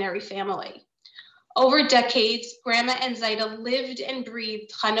extraordinary family. Over decades, Grandma and Zaida lived and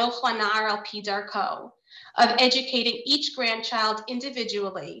breathed Chanoch Lanar al Pi Darko, of educating each grandchild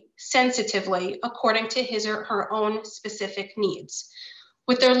individually, sensitively, according to his or her own specific needs.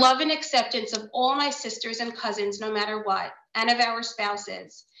 With their love and acceptance of all my sisters and cousins, no matter what, and of our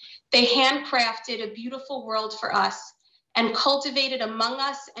spouses, they handcrafted a beautiful world for us and cultivated among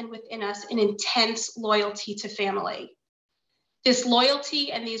us and within us an intense loyalty to family. This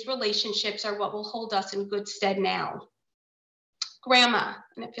loyalty and these relationships are what will hold us in good stead now. Grandma,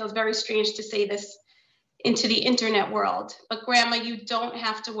 and it feels very strange to say this into the internet world, but Grandma, you don't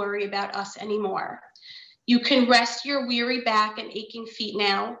have to worry about us anymore. You can rest your weary back and aching feet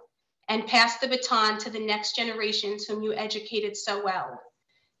now and pass the baton to the next generations whom you educated so well.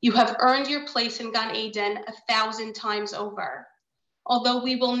 You have earned your place in Gan Eden 1,000 times over. Although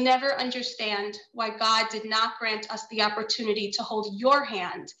we will never understand why God did not grant us the opportunity to hold your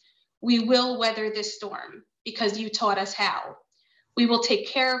hand, we will weather this storm because you taught us how. We will take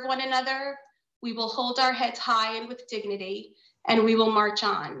care of one another, we will hold our heads high and with dignity, and we will march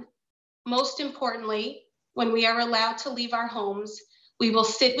on. Most importantly, when we are allowed to leave our homes, we will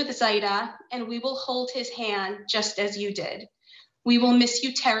sit with Zaida and we will hold his hand just as you did. We will miss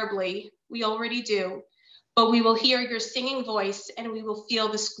you terribly, we already do, but we will hear your singing voice and we will feel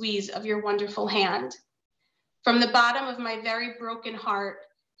the squeeze of your wonderful hand. From the bottom of my very broken heart,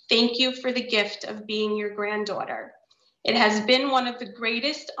 thank you for the gift of being your granddaughter. It has been one of the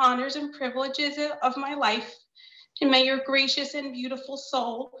greatest honors and privileges of my life, and may your gracious and beautiful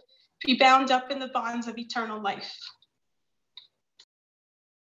soul be bound up in the bonds of eternal life.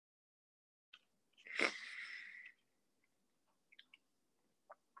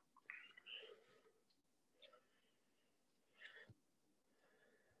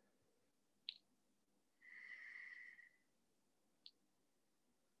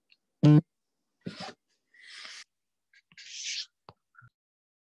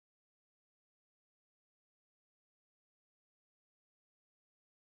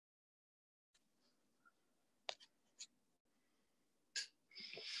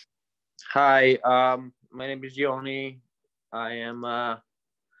 Hi, my name is Yoni. I am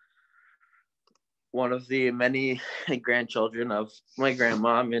one of the many grandchildren of my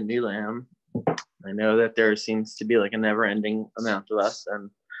grandma, Mindy Lamm. I know that there seems to be like a never-ending amount of us, and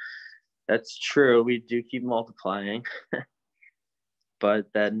that's true. We do keep multiplying, but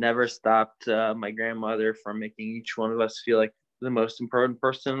that never stopped my grandmother from making each one of us feel like the most important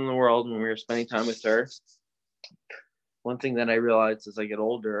person in the world when we were spending time with her. One thing that I realized as I get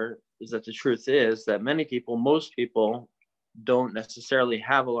older is that the truth is that most people don't necessarily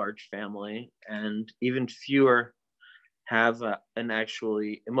have a large family, and even fewer have an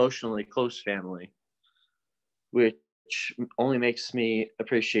actually emotionally close family, which only makes me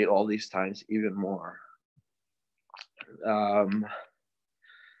appreciate all these times even more. A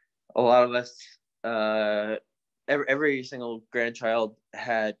lot of us, every single grandchild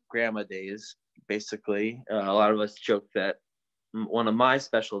had grandma days, basically. A lot of us joke that one of my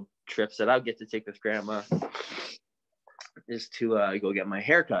special trips that I'll get to take with grandma is to go get my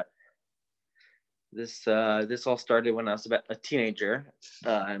hair cut. This all started when I was about a teenager.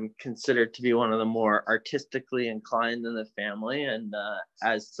 I'm considered to be one of the more artistically inclined in the family, and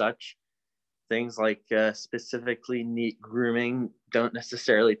as such, things like specifically neat grooming don't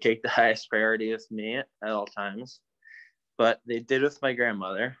necessarily take the highest priority with me at all times, but they did with my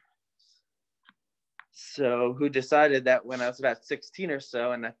grandmother. So who decided that when I was about 16 or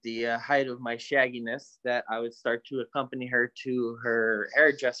so, and at the height of my shagginess, that I would start to accompany her to her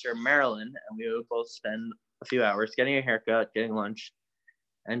hairdresser, Marilyn, and we would both spend a few hours getting a haircut, getting lunch,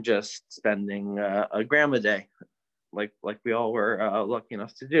 and just spending a grandma day, like we all were lucky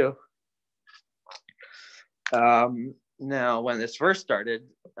enough to do. Now, when this first started,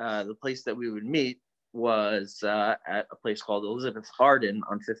 the place that we would meet was at a place called Elizabeth Garden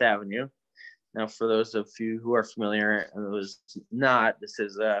on Fifth Avenue. Now, for those of you who are familiar and those not, this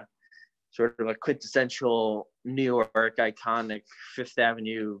is a sort of a quintessential New York iconic Fifth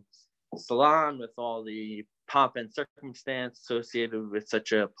Avenue salon with all the pomp and circumstance associated with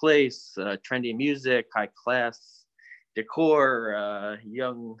such a place, trendy music, high class decor,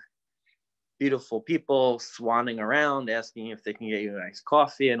 young, beautiful people swanning around, asking if they can get you a nice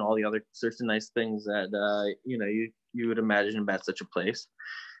coffee and all the other sorts of nice things that you would imagine about such a place.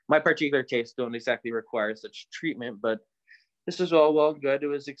 My particular tastes don't exactly require such treatment, but this was all well good. It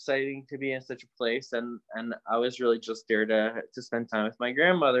was exciting to be in such a place, and I was really just there to spend time with my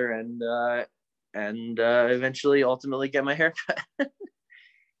grandmother and eventually, ultimately, get my hair cut.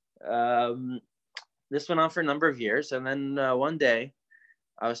 This went on for a number of years, and then one day,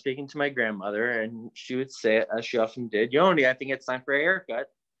 I was speaking to my grandmother, and she would say, as she often did, "Yoni, I think it's time for a haircut."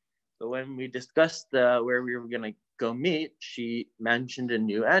 But when we discussed where we were going to go meet, she mentioned a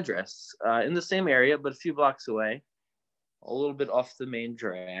new address in the same area, but a few blocks away, a little bit off the main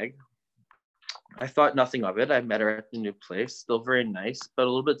drag. I thought nothing of it. I met her at the new place, still very nice, but a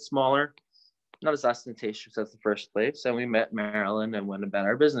little bit smaller, not as ostentatious as the first place. And we met Marilyn and went about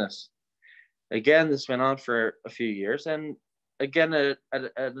our business. Again, this went on for a few years. And again, at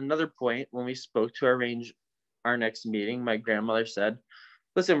another point, when we spoke to arrange our next meeting, my grandmother said,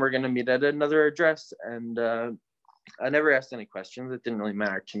 "Listen, we're going to meet at another address." And I never asked any questions. It didn't really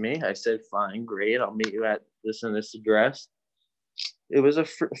matter to me. I said, "Fine, great. I'll meet you at this and this address." It was a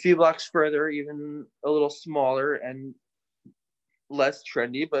few blocks further, even a little smaller and less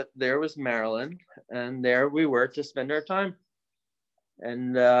trendy, but there was Marilyn, and there we were to spend our time.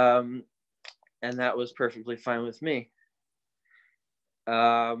 And that was perfectly fine with me.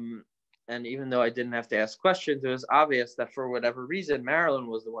 And even though I didn't have to ask questions, it was obvious that for whatever reason, Marilyn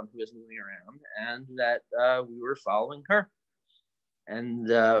was the one who was moving around, and that we were following her. And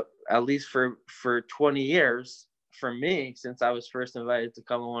at least for 20 years, for me, since I was first invited to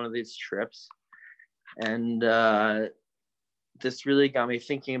come on one of these trips, and this really got me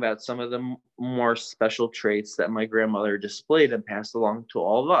thinking about some of the more special traits that my grandmother displayed and passed along to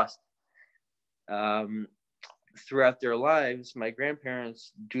all of us. Throughout their lives, my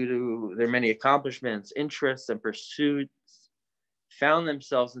grandparents, due to their many accomplishments, interests, and pursuits, found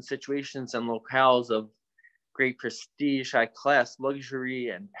themselves in situations and locales of great prestige, high class, luxury,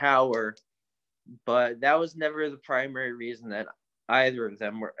 and power. But that was never the primary reason that either of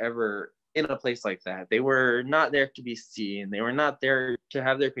them were ever in a place like that. They were not there to be seen. They were not there to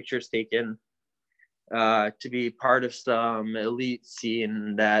have their pictures taken, to be part of some elite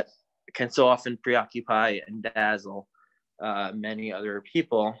scene that can so often preoccupy and dazzle many other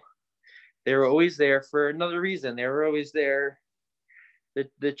people. They were always there for another reason. They were always there.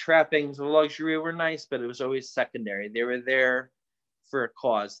 The trappings of luxury were nice, but it was always secondary. They were there for a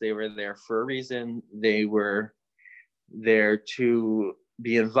cause. They were there for a reason. They were there to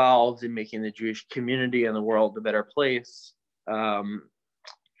be involved in making the Jewish community and the world a better place. And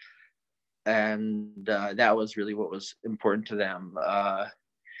that was really what was important to them.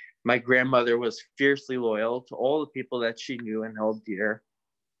 My grandmother was fiercely loyal to all the people that she knew and held dear.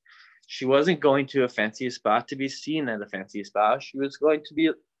 She wasn't going to a fancy spot to be seen at a fancy spot. She was going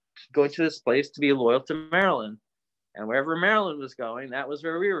to this place to be loyal to Marilyn. And wherever Marilyn was going, that was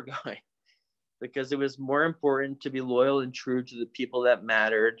where we were going. Because it was more important to be loyal and true to the people that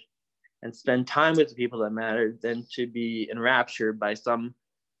mattered and spend time with the people that mattered than to be enraptured by some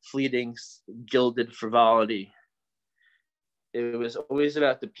fleeting, gilded frivolity. It was always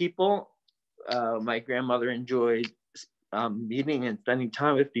about the people. My grandmother enjoyed meeting and spending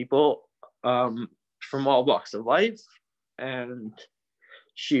time with people from all walks of life. And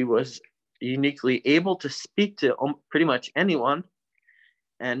she was uniquely able to speak to pretty much anyone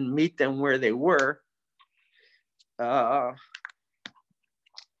and meet them where they were.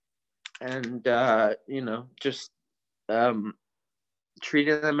 Just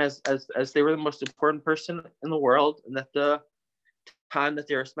treating them as they were the most important person in the world, and that the time that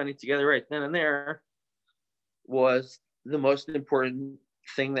they were spending together right then and there was the most important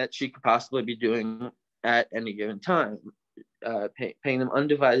thing that she could possibly be doing at any given time, paying them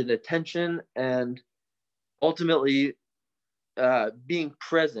undivided attention and ultimately being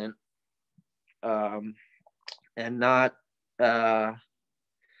present, and not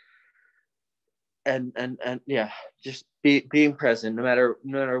just being present no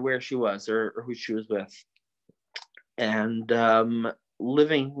matter where she was or who she was with. And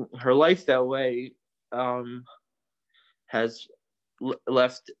living her life that way has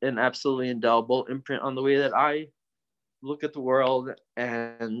left an absolutely indelible imprint on the way that I look at the world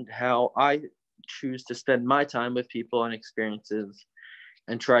and how I choose to spend my time with people and experiences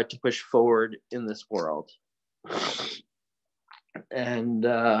and try to push forward in this world. And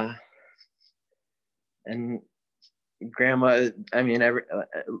grandma, I mean,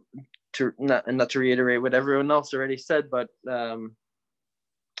 not to reiterate what everyone else already said, but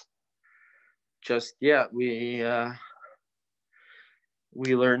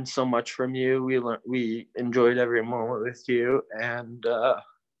we learned so much from you. We enjoyed every moment with you, and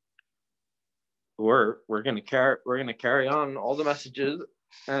we're gonna carry on all the messages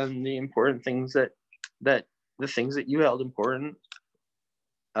and the important things that the things that you held important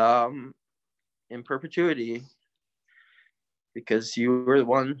in perpetuity, because you were the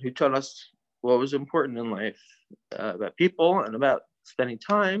one who taught us what was important in life, about people and about spending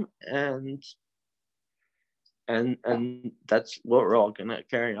time, and that's what we're all gonna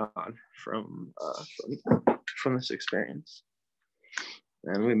carry on from this experience.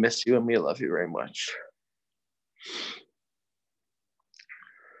 And we miss you and we love you very much.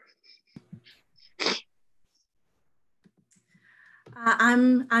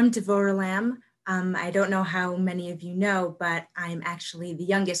 I'm Devorah Lamm. I don't know how many of you know, but I'm actually the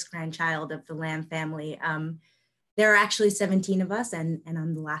youngest grandchild of the Lamm family. There are actually 17 of us, and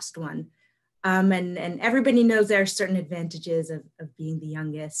I'm the last one. And everybody knows there are certain advantages of being the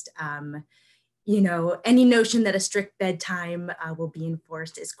youngest. Any notion that a strict bedtime will be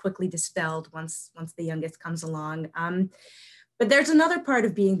enforced is quickly dispelled once the youngest comes along. But there's another part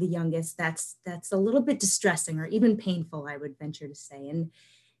of being the youngest that's a little bit distressing or even painful, I would venture to say.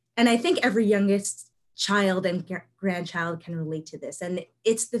 And I think every youngest child and grandchild can relate to this. And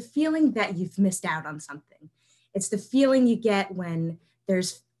it's the feeling that you've missed out on something. It's the feeling you get when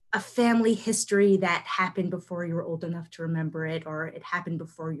there's a family history that happened before you were old enough to remember it, or it happened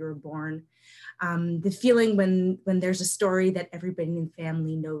before you were born. The feeling when there's a story that everybody in the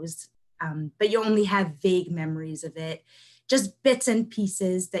family knows, but you only have vague memories of it, just bits and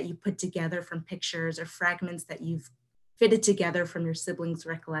pieces that you put together from pictures or fragments that you've fitted together from your siblings'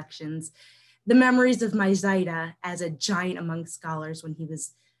 recollections. The memories of my Zaida as a giant among scholars when he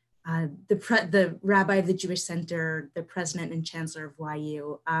was the rabbi of the Jewish Center, the president and chancellor of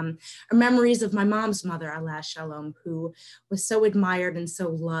YU, are memories of my mom's mother, Allah Shalom, who was so admired and so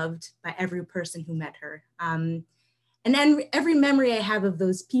loved by every person who met her. And then every memory I have of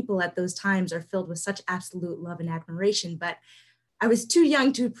those people at those times are filled with such absolute love and admiration, but I was too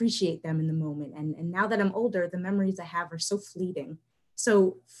young to appreciate them in the moment. And now that I'm older, the memories I have are so fleeting.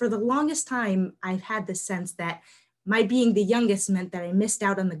 So for the longest time, I've had this sense that my being the youngest meant that I missed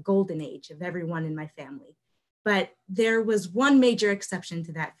out on the golden age of everyone in my family. But there was one major exception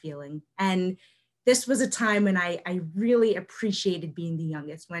to that feeling. And this was a time when I really appreciated being the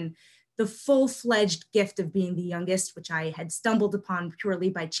youngest, when the full-fledged gift of being the youngest, which I had stumbled upon purely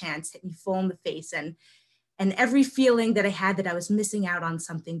by chance, hit me full in the face. And every feeling that I had that I was missing out on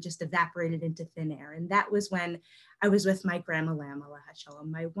something just evaporated into thin air. And that was when I was with my Grandma Lamm, Allah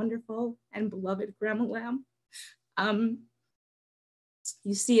Shalom, my wonderful and beloved Grandma Lamm.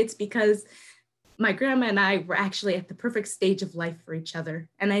 You see, it's because my grandma and I were actually at the perfect stage of life for each other.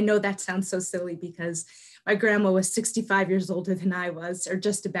 And I know that sounds so silly because my grandma was 65 years older than I was, or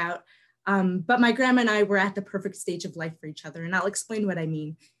just about. But my grandma and I were at the perfect stage of life for each other. And I'll explain what I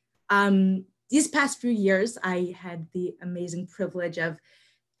mean. These past few years, I had the amazing privilege of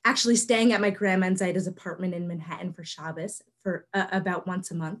actually staying at my grandma and Zaida's apartment in Manhattan for Shabbos for about once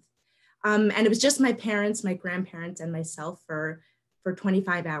a month. And it was just my parents, my grandparents, and myself for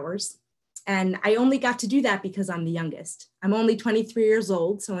 25 hours. And I only got to do that because I'm the youngest. I'm only 23 years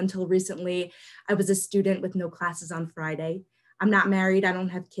old. So until recently, I was a student with no classes on Friday. I'm not married. I don't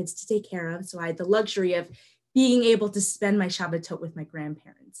have kids to take care of. So I had the luxury of being able to spend my Shabbatot with my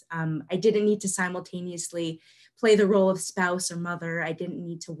grandparents. I didn't need to simultaneously play the role of spouse or mother. I didn't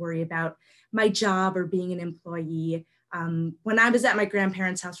need to worry about my job or being an employee. When I was at my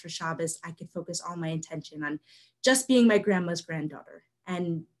grandparents' house for Shabbos, I could focus all my attention on just being my grandma's granddaughter.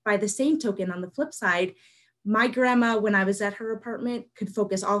 And by the same token, on the flip side, my grandma, when I was at her apartment, could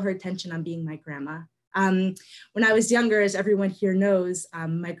focus all her attention on being my grandma. When I was younger, as everyone here knows,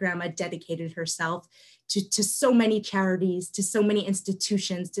 my grandma dedicated herself to so many charities, to so many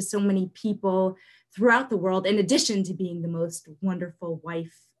institutions, to so many people throughout the world, in addition to being the most wonderful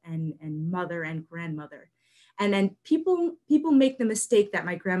wife and mother and grandmother. And then people make the mistake that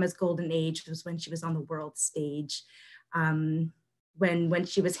my grandma's golden age was when she was on the world stage, when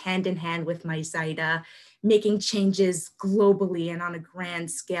she was hand in hand with my Zaida, making changes globally and on a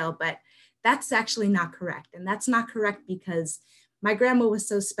grand scale. But that's actually not correct. And that's not correct because my grandma was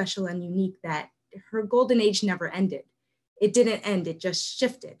so special and unique that her golden age never ended. It didn't end, it just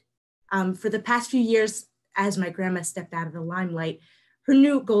shifted. For the past few years, as my grandma stepped out of the limelight, her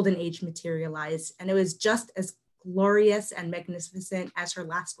new golden age materialized, and it was just as glorious and magnificent as her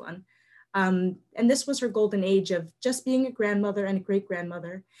last one. And this was her golden age of just being a grandmother and a great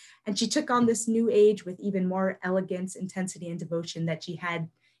grandmother. And she took on this new age with even more elegance, intensity, and devotion than she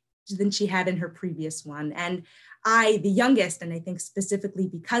had in her previous one. And I, the youngest, and I think specifically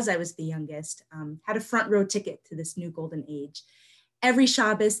because I was the youngest, had a front row ticket to this new golden age. Every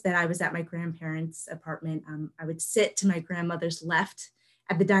Shabbos that I was at my grandparents' apartment, I would sit to my grandmother's left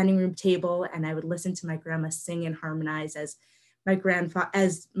at the dining room table, and I would listen to my grandma sing and harmonize as my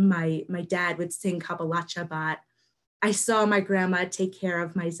dad would sing Kabbalat Shabbat. I saw my grandma take care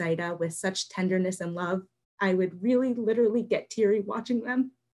of my Zaida with such tenderness and love. I would really literally get teary watching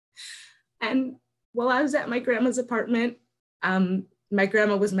them. And while I was at my grandma's apartment, my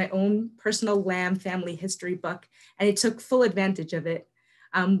grandma was my own personal Lamm family history book, and I took full advantage of it.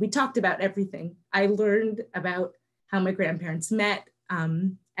 We talked about everything. I learned about how my grandparents met,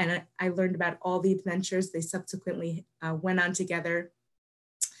 and I learned about all the adventures they subsequently went on together.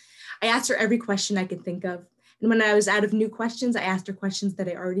 I asked her every question I could think of. And when I was out of new questions, I asked her questions that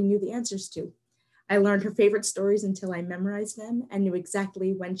I already knew the answers to. I learned her favorite stories until I memorized them and knew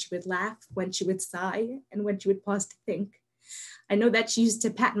exactly when she would laugh, when she would sigh, and when she would pause to think. I know that she used to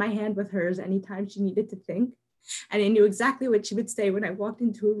pat my hand with hers anytime she needed to think. And I knew exactly what she would say when I walked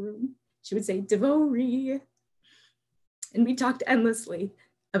into a room. She would say, Devori. And we talked endlessly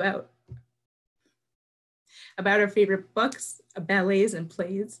about our favorite books, ballets and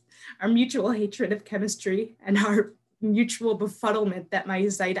plays, our mutual hatred of chemistry, and our mutual befuddlement that my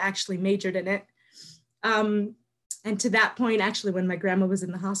Zaida actually majored in it. And to that point, actually, when my grandma was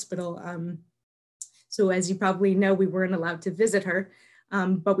in the hospital, so as you probably know, we weren't allowed to visit her,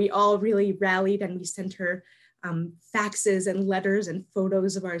 but we all really rallied and we sent her faxes and letters and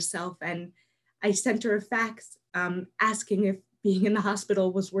photos of ourselves. And I sent her a fax asking if being in the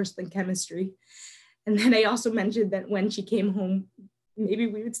hospital was worse than chemistry. And then I also mentioned that when she came home, maybe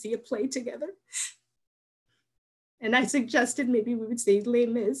we would see a play together. And I suggested maybe we would see Les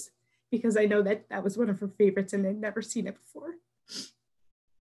Mis, because I know that that was one of her favorites and I'd never seen it before.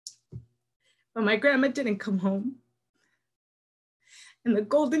 But my grandma didn't come home. And the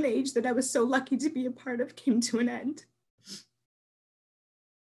golden age that I was so lucky to be a part of came to an end.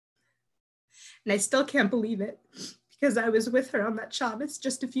 And I still can't believe it, because I was with her on that Shabbos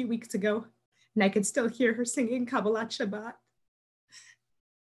just a few weeks ago, and I could still hear her singing Kabbalat Shabbat.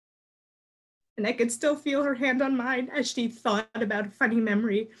 And I could still feel her hand on mine as she thought about a funny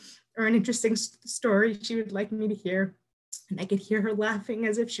memory or an interesting story she would like me to hear. And I could hear her laughing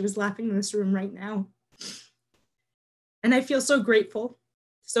as if she was laughing in this room right now. And I feel so grateful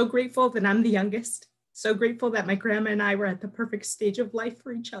that I'm the youngest, so grateful that my grandma and I were at the perfect stage of life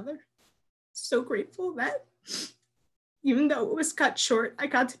for each other. So grateful that even though it was cut short, I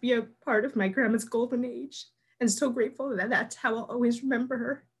got to be a part of my grandma's golden age, and so grateful that that's how I'll always remember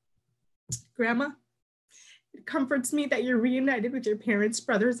her. Grandma, it comforts me that you're reunited with your parents,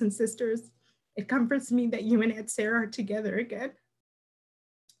 brothers, and sisters. It comforts me that you and Aunt Sarah are together again.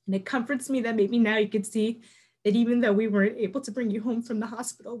 And it comforts me that maybe now you could see that even though we weren't able to bring you home from the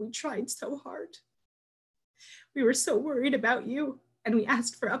hospital, we tried so hard. We were so worried about you, and we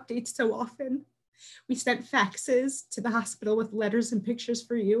asked for updates so often. We sent faxes to the hospital with letters and pictures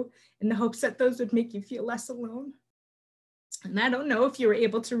for you in the hopes that those would make you feel less alone. And I don't know if you were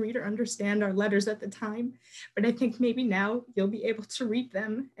able to read or understand our letters at the time, but I think maybe now you'll be able to read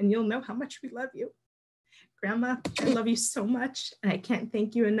them and you'll know how much we love you. Grandma, I love you so much, and I can't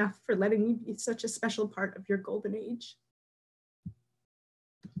thank you enough for letting me be such a special part of your golden age.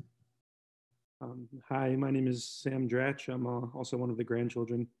 Hi, my name is Sam Dratch. I'm also one of the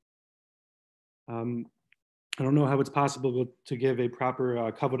grandchildren. I don't know how it's possible to give a proper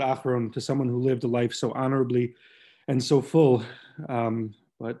kavod achron to someone who lived a life so honorably and so full,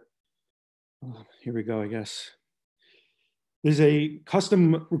 but here we go, I guess. There's a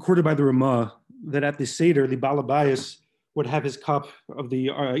custom recorded by the Ramah that at the Seder, the Balabayas would have his cup of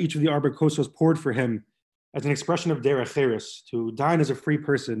each of the Arba Kosos poured for him as an expression of derech eretz, to dine as a free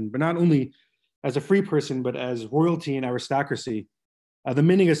person, but not only as a free person, but as royalty and aristocracy. The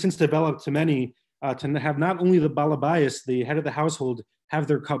meaning has since developed to many to have not only the Balabayas, the head of the household, have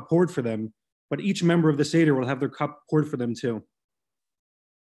their cup poured for them, but each member of the Seder will have their cup poured for them too.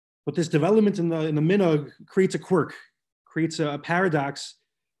 But this development in the minhag creates a quirk, creates a paradox,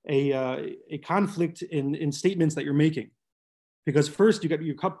 a conflict in statements that you're making. Because first you got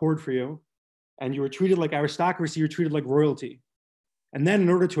your cup poured for you, and you were treated like aristocracy, you're treated like royalty. And then in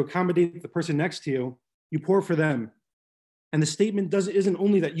order to accommodate the person next to you, you pour for them. And the statement isn't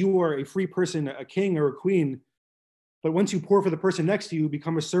only that you are a free person, a king or a queen, but once you pour for the person next to you, you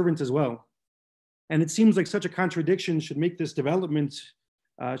become a servant as well. And it seems like such a contradiction should make this development,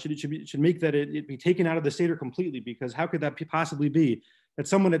 should make that it be taken out of the Seder completely, because how could that possibly be? That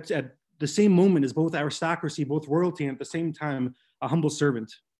someone at the same moment is both aristocracy, both royalty, and at the same time, a humble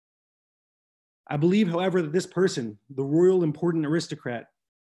servant. I believe, however, that this person, the royal important aristocrat,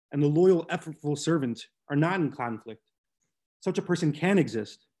 and the loyal, effortful servant are not in conflict. Such a person can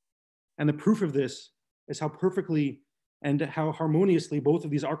exist. And the proof of this is how perfectly and how harmoniously both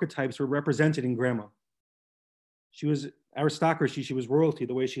of these archetypes were represented in Grandma. She was aristocracy, she was royalty,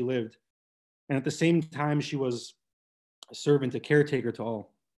 the way she lived. And at the same time, she was a servant, a caretaker to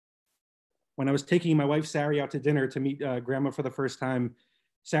all. When I was taking my wife, Sari, out to dinner to meet Grandma for the first time,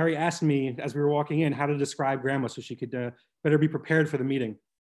 Sari asked me as we were walking in how to describe Grandma so she could better be prepared for the meeting.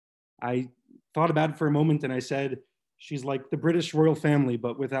 I thought about it for a moment and I said, she's like the British royal family,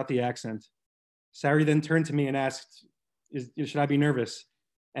 but without the accent. Sari then turned to me and asked, should I be nervous?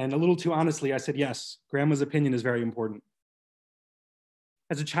 And a little too honestly, I said, yes, Grandma's opinion is very important.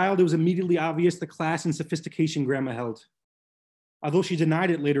 As a child, it was immediately obvious the class and sophistication Grandma held. Although she denied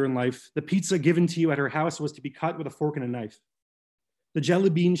it later in life, the pizza given to you at her house was to be cut with a fork and a knife. The jelly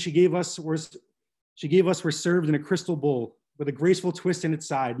beans she gave us were served in a crystal bowl with a graceful twist in its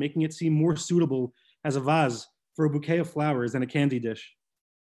side, making it seem more suitable as a vase for a bouquet of flowers than a candy dish.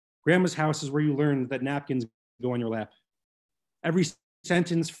 Grandma's house is where you learned that napkins go on your lap. Every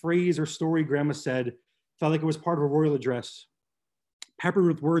sentence, phrase, or story Grandma said felt like it was part of a royal address, peppered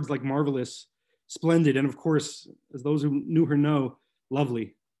with words like marvelous, splendid, and of course, as those who knew her know,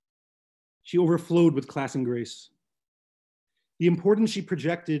 lovely. She overflowed with class and grace. The importance she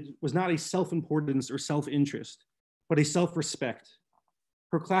projected was not a self-importance or self-interest, but a self-respect.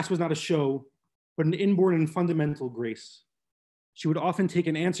 Her class was not a show, but an inborn and fundamental grace. She would often take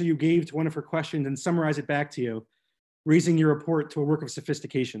an answer you gave to one of her questions and summarize it back to you, raising your report to a work of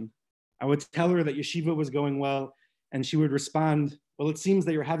sophistication. I would tell her that yeshiva was going well, and she would respond, well, it seems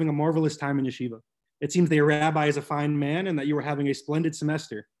that you're having a marvelous time in yeshiva. It seems that your rabbi is a fine man and that you were having a splendid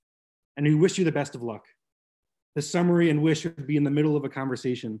semester, and we wish you the best of luck. The summary and wish would be in the middle of a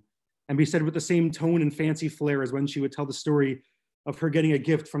conversation and be said with the same tone and fancy flair as when she would tell the story of her getting a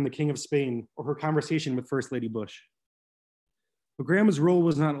gift from the King of Spain or her conversation with First Lady Bush. But Grandma's role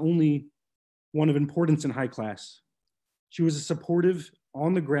was not only one of importance in high class. She was a supportive,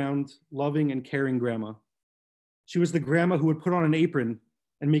 on the ground, loving and caring grandma. She was the grandma who would put on an apron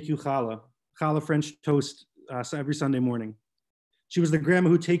and make you challah French toast every Sunday morning. She was the grandma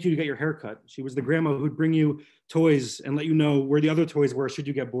who'd take you to get your hair cut. She was the grandma who'd bring you toys and let you know where the other toys were should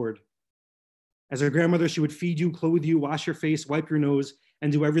you get bored. As a grandmother, she would feed you, clothe you, wash your face, wipe your nose, and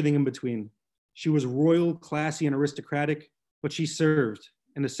do everything in between. She was royal, classy, and aristocratic, but she served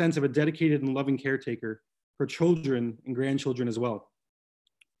in the sense of a dedicated and loving caretaker, her children and grandchildren as well.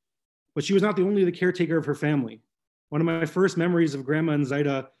 But she was not the caretaker of her family. One of my first memories of Grandma and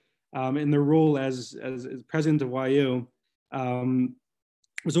Zaida in their role as president of YU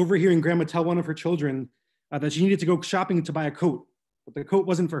was overhearing Grandma tell one of her children that she needed to go shopping to buy a coat. But the coat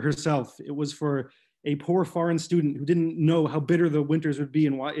wasn't for herself. It was for a poor foreign student who didn't know how bitter the winters would be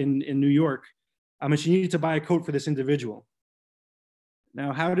in New York. And she needed to buy a coat for this individual.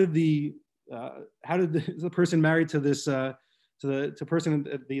 Now, how did the person married to this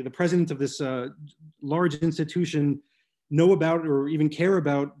the president of this large institution know about or even care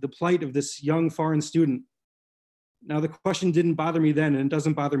about the plight of this young foreign student? Now, the question didn't bother me then, and it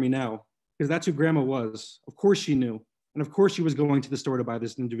doesn't bother me now, because that's who Grandma was. Of course she knew. And of course she was going to the store to buy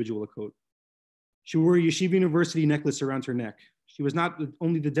this individual a coat. She wore a Yeshiva University necklace around her neck. She was not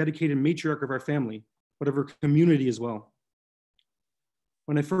only the dedicated matriarch of our family, but of her community as well.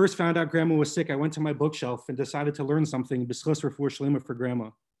 When I first found out Grandma was sick, I went to my bookshelf and decided to learn something, B'schus Refuah Shlema for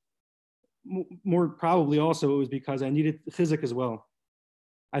Grandma. More probably also it was because I needed chizuk as well.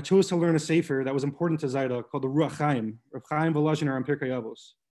 I chose to learn a sefer that was important to Zaida called the Ruach Chaim, Rav Chaim Volozhiner on Pirkei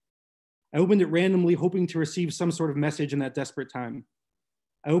Avos. I opened it randomly, hoping to receive some sort of message in that desperate time.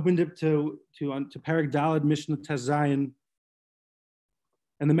 I opened it to Perek Daled Mishnah Tes Zayin,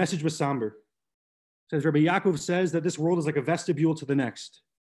 and the message was somber. It says, Rabbi Yaakov says that this world is like a vestibule to the next.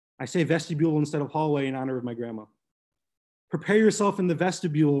 I say vestibule instead of hallway in honor of my grandma. Prepare yourself in the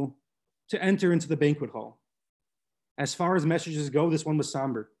vestibule to enter into the banquet hall. As far as messages go, this one was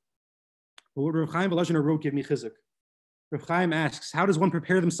somber. But what Rav Chaim Volozhiner wrote gave me chizuk. Rav Chaim asks, how does one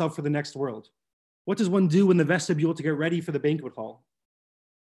prepare themselves for the next world? What does one do in the vestibule to get ready for the banquet hall?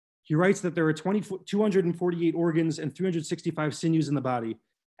 He writes that there are 248 organs and 365 sinews in the body,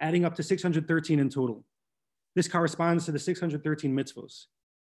 adding up to 613 in total. This corresponds to the 613 mitzvos.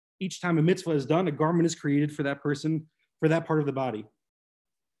 Each time a mitzvah is done, a garment is created for that person, for that part of the body.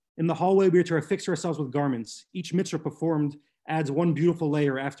 In the hallway, we are to affix ourselves with garments. Each mitzvah performed adds one beautiful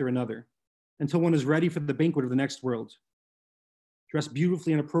layer after another, until one is ready for the banquet of the next world, dressed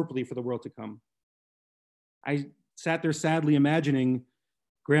beautifully and appropriately for the world to come. I sat there sadly imagining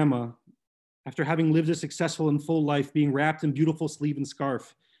Grandma, after having lived a successful and full life, being wrapped in beautiful sleeve and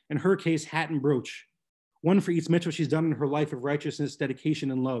scarf, in her case, hat and brooch, one for each mitzvah she's done in her life of righteousness,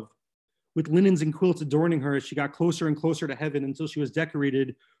 dedication, and love, with linens and quilts adorning her as she got closer and closer to heaven until she was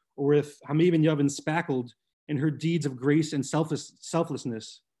decorated, or with Hamiv and Yavin spackled in her deeds of grace and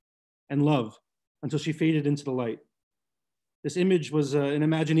selflessness and love, until she faded into the light. This image was an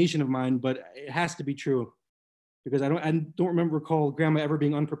imagination of mine, but it has to be true, because I don't recall Grandma ever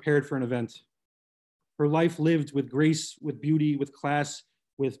being unprepared for an event. Her life lived with grace, with beauty, with class,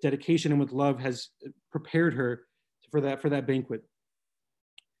 with dedication, and with love has prepared her for that banquet.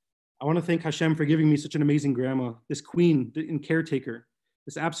 I want to thank Hashem for giving me such an amazing grandma, this queen and caretaker,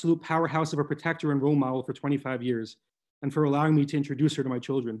 this absolute powerhouse of a protector and role model for 25 years, and for allowing me to introduce her to my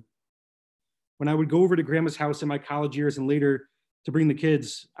children. When I would go over to Grandma's house in my college years and later to bring the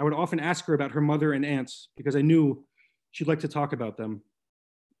kids, I would often ask her about her mother and aunts because I knew she'd like to talk about them.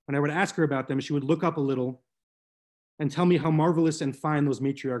 When I would ask her about them, she would look up a little and tell me how marvelous and fine those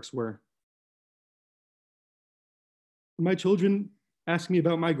matriarchs were. When my children ask me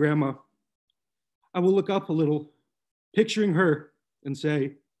about my grandma, I will look up a little, picturing her and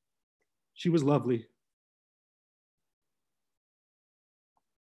say, she was lovely.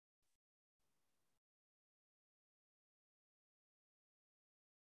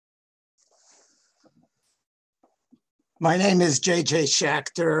 My name is J.J.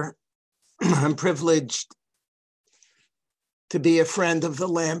 Schachter. I'm privileged to be a friend of the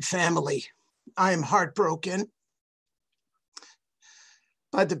Lamm family. I am heartbroken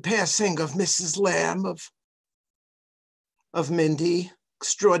by the passing of Mrs. Lamm, of Mindy,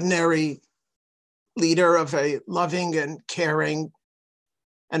 extraordinary leader of a loving and caring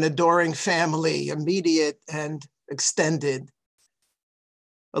and adoring family, immediate and extended,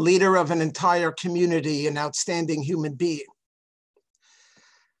 a leader of an entire community, an outstanding human being.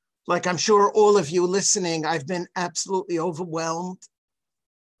 Like I'm sure all of you listening, I've been absolutely overwhelmed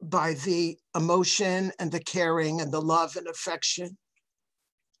by the emotion and the caring and the love and affection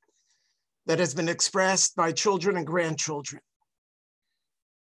that has been expressed by children and grandchildren.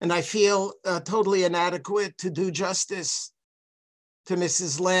 And I feel totally inadequate to do justice to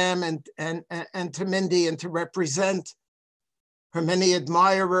Mrs. Lamm and to Mindy and to represent her many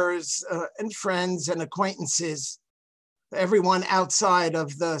admirers and friends and acquaintances, everyone outside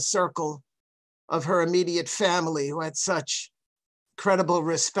of the circle of her immediate family who had such incredible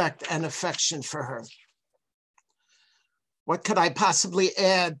respect and affection for her. What could I possibly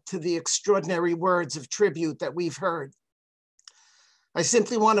add to the extraordinary words of tribute that we've heard? I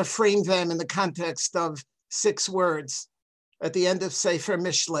simply want to frame them in the context of 6 words at the end of Sefer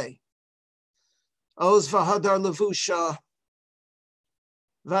Mishlei. Oz v'hadar levusha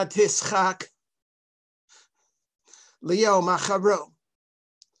v'tischak Leo Macharo.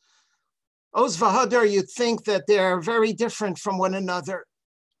 Oz v'hadar, you'd think that they're very different from one another.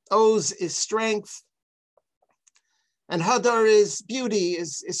 Oz is strength, and hadar is beauty,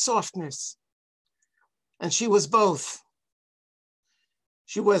 is softness. And she was both.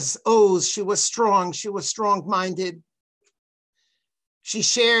 She was Oz, she was strong-minded. She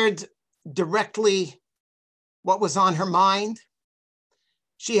shared directly what was on her mind.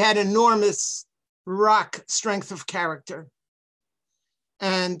 She had enormous rock strength of character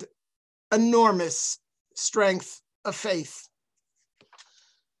and enormous strength of faith.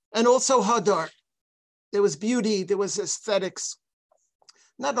 And also hadar. There was beauty, there was aesthetics,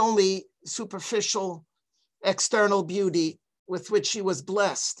 not only superficial, external beauty with which she was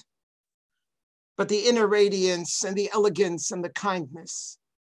blessed, but the inner radiance and the elegance and the kindness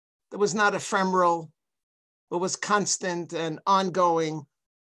that was not ephemeral, but was constant and ongoing.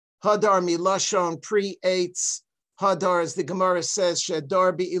 Hadar milashon pre-eitz. Hadar, as the Gemara says,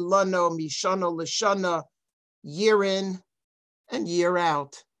 shedar bi'ilano mishana l'shana, year in and year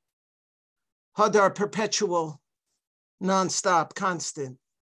out. Hadar, perpetual, nonstop, constant,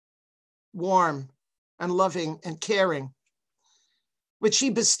 warm and loving and caring, which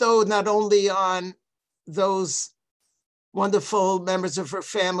she bestowed not only on those wonderful members of her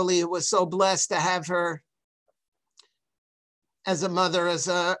family who were so blessed to have her as a mother, as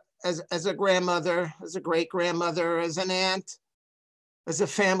a grandmother, as a great-grandmother, as an aunt, as a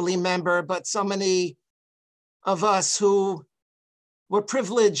family member, but so many of us who were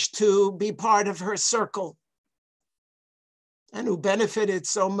privileged to be part of her circle and who benefited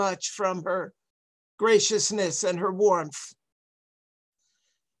so much from her graciousness and her warmth.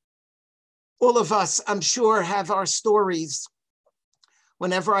 All of us, I'm sure, have our stories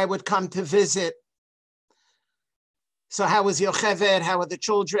whenever I would come to visit. So how was Yocheved? How are the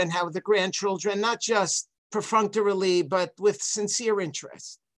children? How are the grandchildren? Not just perfunctorily, but with sincere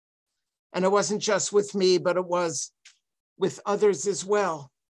interest. And it wasn't just with me, but it was with others as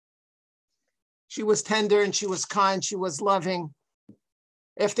well. She was tender and she was kind, she was loving.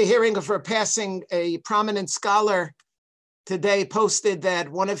 After hearing of her passing, a prominent scholar today posted that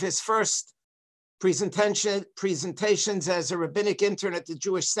one of his first presentations as a rabbinic intern at the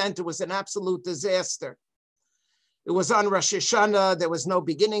Jewish Center was an absolute disaster. It was on Rosh Hashanah. There was no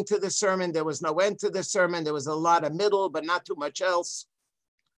beginning to the sermon. There was no end to the sermon. There was a lot of middle, but not too much else.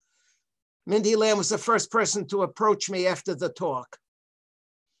 Mindy Lamm was the first person to approach me after the talk.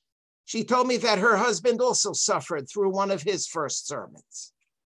 She told me that her husband also suffered through one of his first sermons.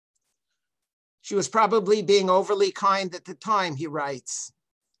 She was probably being overly kind at the time, he writes.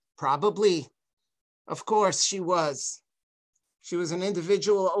 Probably. Of course she was. She was an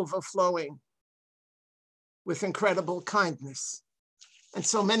individual overflowing with incredible kindness. And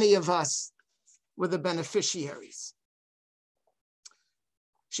so many of us were the beneficiaries.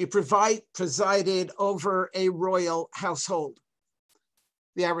 She presided over a royal household,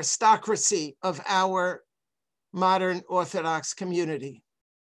 the aristocracy of our modern Orthodox community.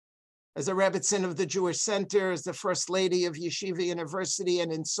 As a Rebbitzin of the Jewish Center, as the First Lady of Yeshiva University,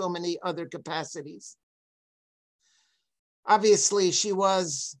 and in so many other capacities. Obviously, she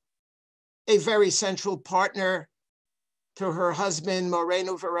was a very central partner to her husband,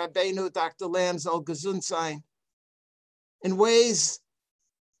 Morenu V'Rabbeinu, Dr. Lamm Zol Gesundsein, in ways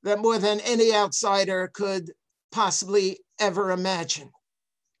that more than any outsider could possibly ever imagine.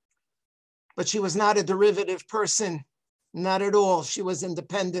 But she was not a derivative person, not at all. She was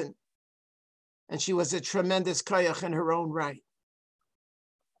independent, and she was a tremendous koyach in her own right.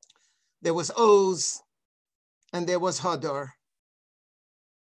 There was Oz, and there was Hadar.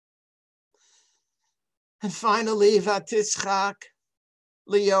 And finally, Vatischak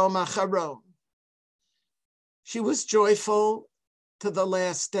Liyom Acharon. She was joyful to the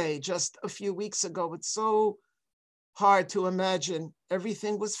last day, just a few weeks ago. It's so hard to imagine.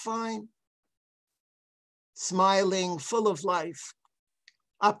 Everything was fine. Smiling, full of life,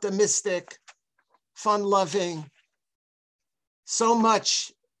 optimistic, fun-loving, so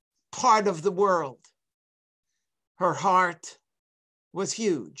much part of the world. Her heart was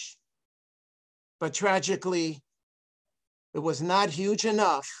huge, but tragically, it was not huge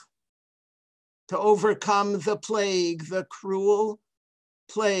enough to overcome the plague, the cruel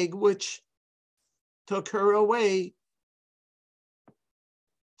plague which took her away,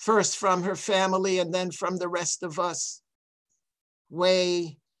 first from her family and then from the rest of us,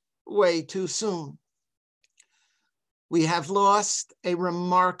 way, way too soon. We have lost a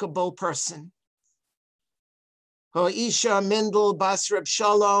remarkable person. Ho'isha Mindel Bas Reb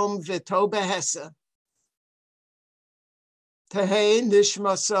Shalom V'to Behesa. Tehei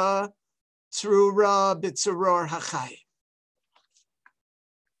Nishmasa Tzrura B'tzuror Hachai.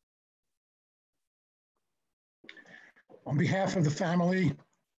 On behalf of the family,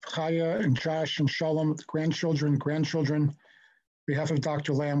 Chaya and Josh and Shalom, grandchildren, on behalf of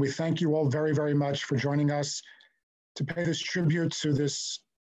Dr. Lamm, we thank you all very, very much for joining us to pay this tribute to this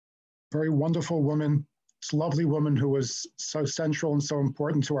very wonderful woman, this lovely woman who was so central and so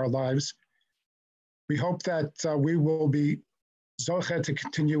important to our lives. We hope that we will be zoche to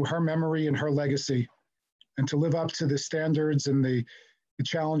continue her memory and her legacy and to live up to the standards and the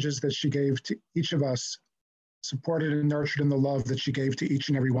challenges that she gave to each of us, supported and nurtured in the love that she gave to each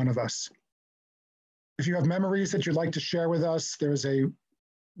and every one of us. If you have memories that you'd like to share with us, there's an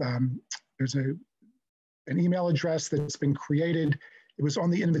email address that's been created. It was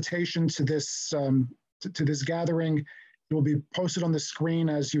on the invitation to this to this gathering. It will be posted on the screen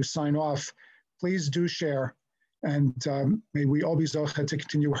as you sign off. Please do share, and may we all be zoche to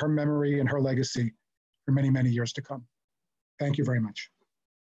continue her memory and her legacy for many, many years to come. Thank you very much.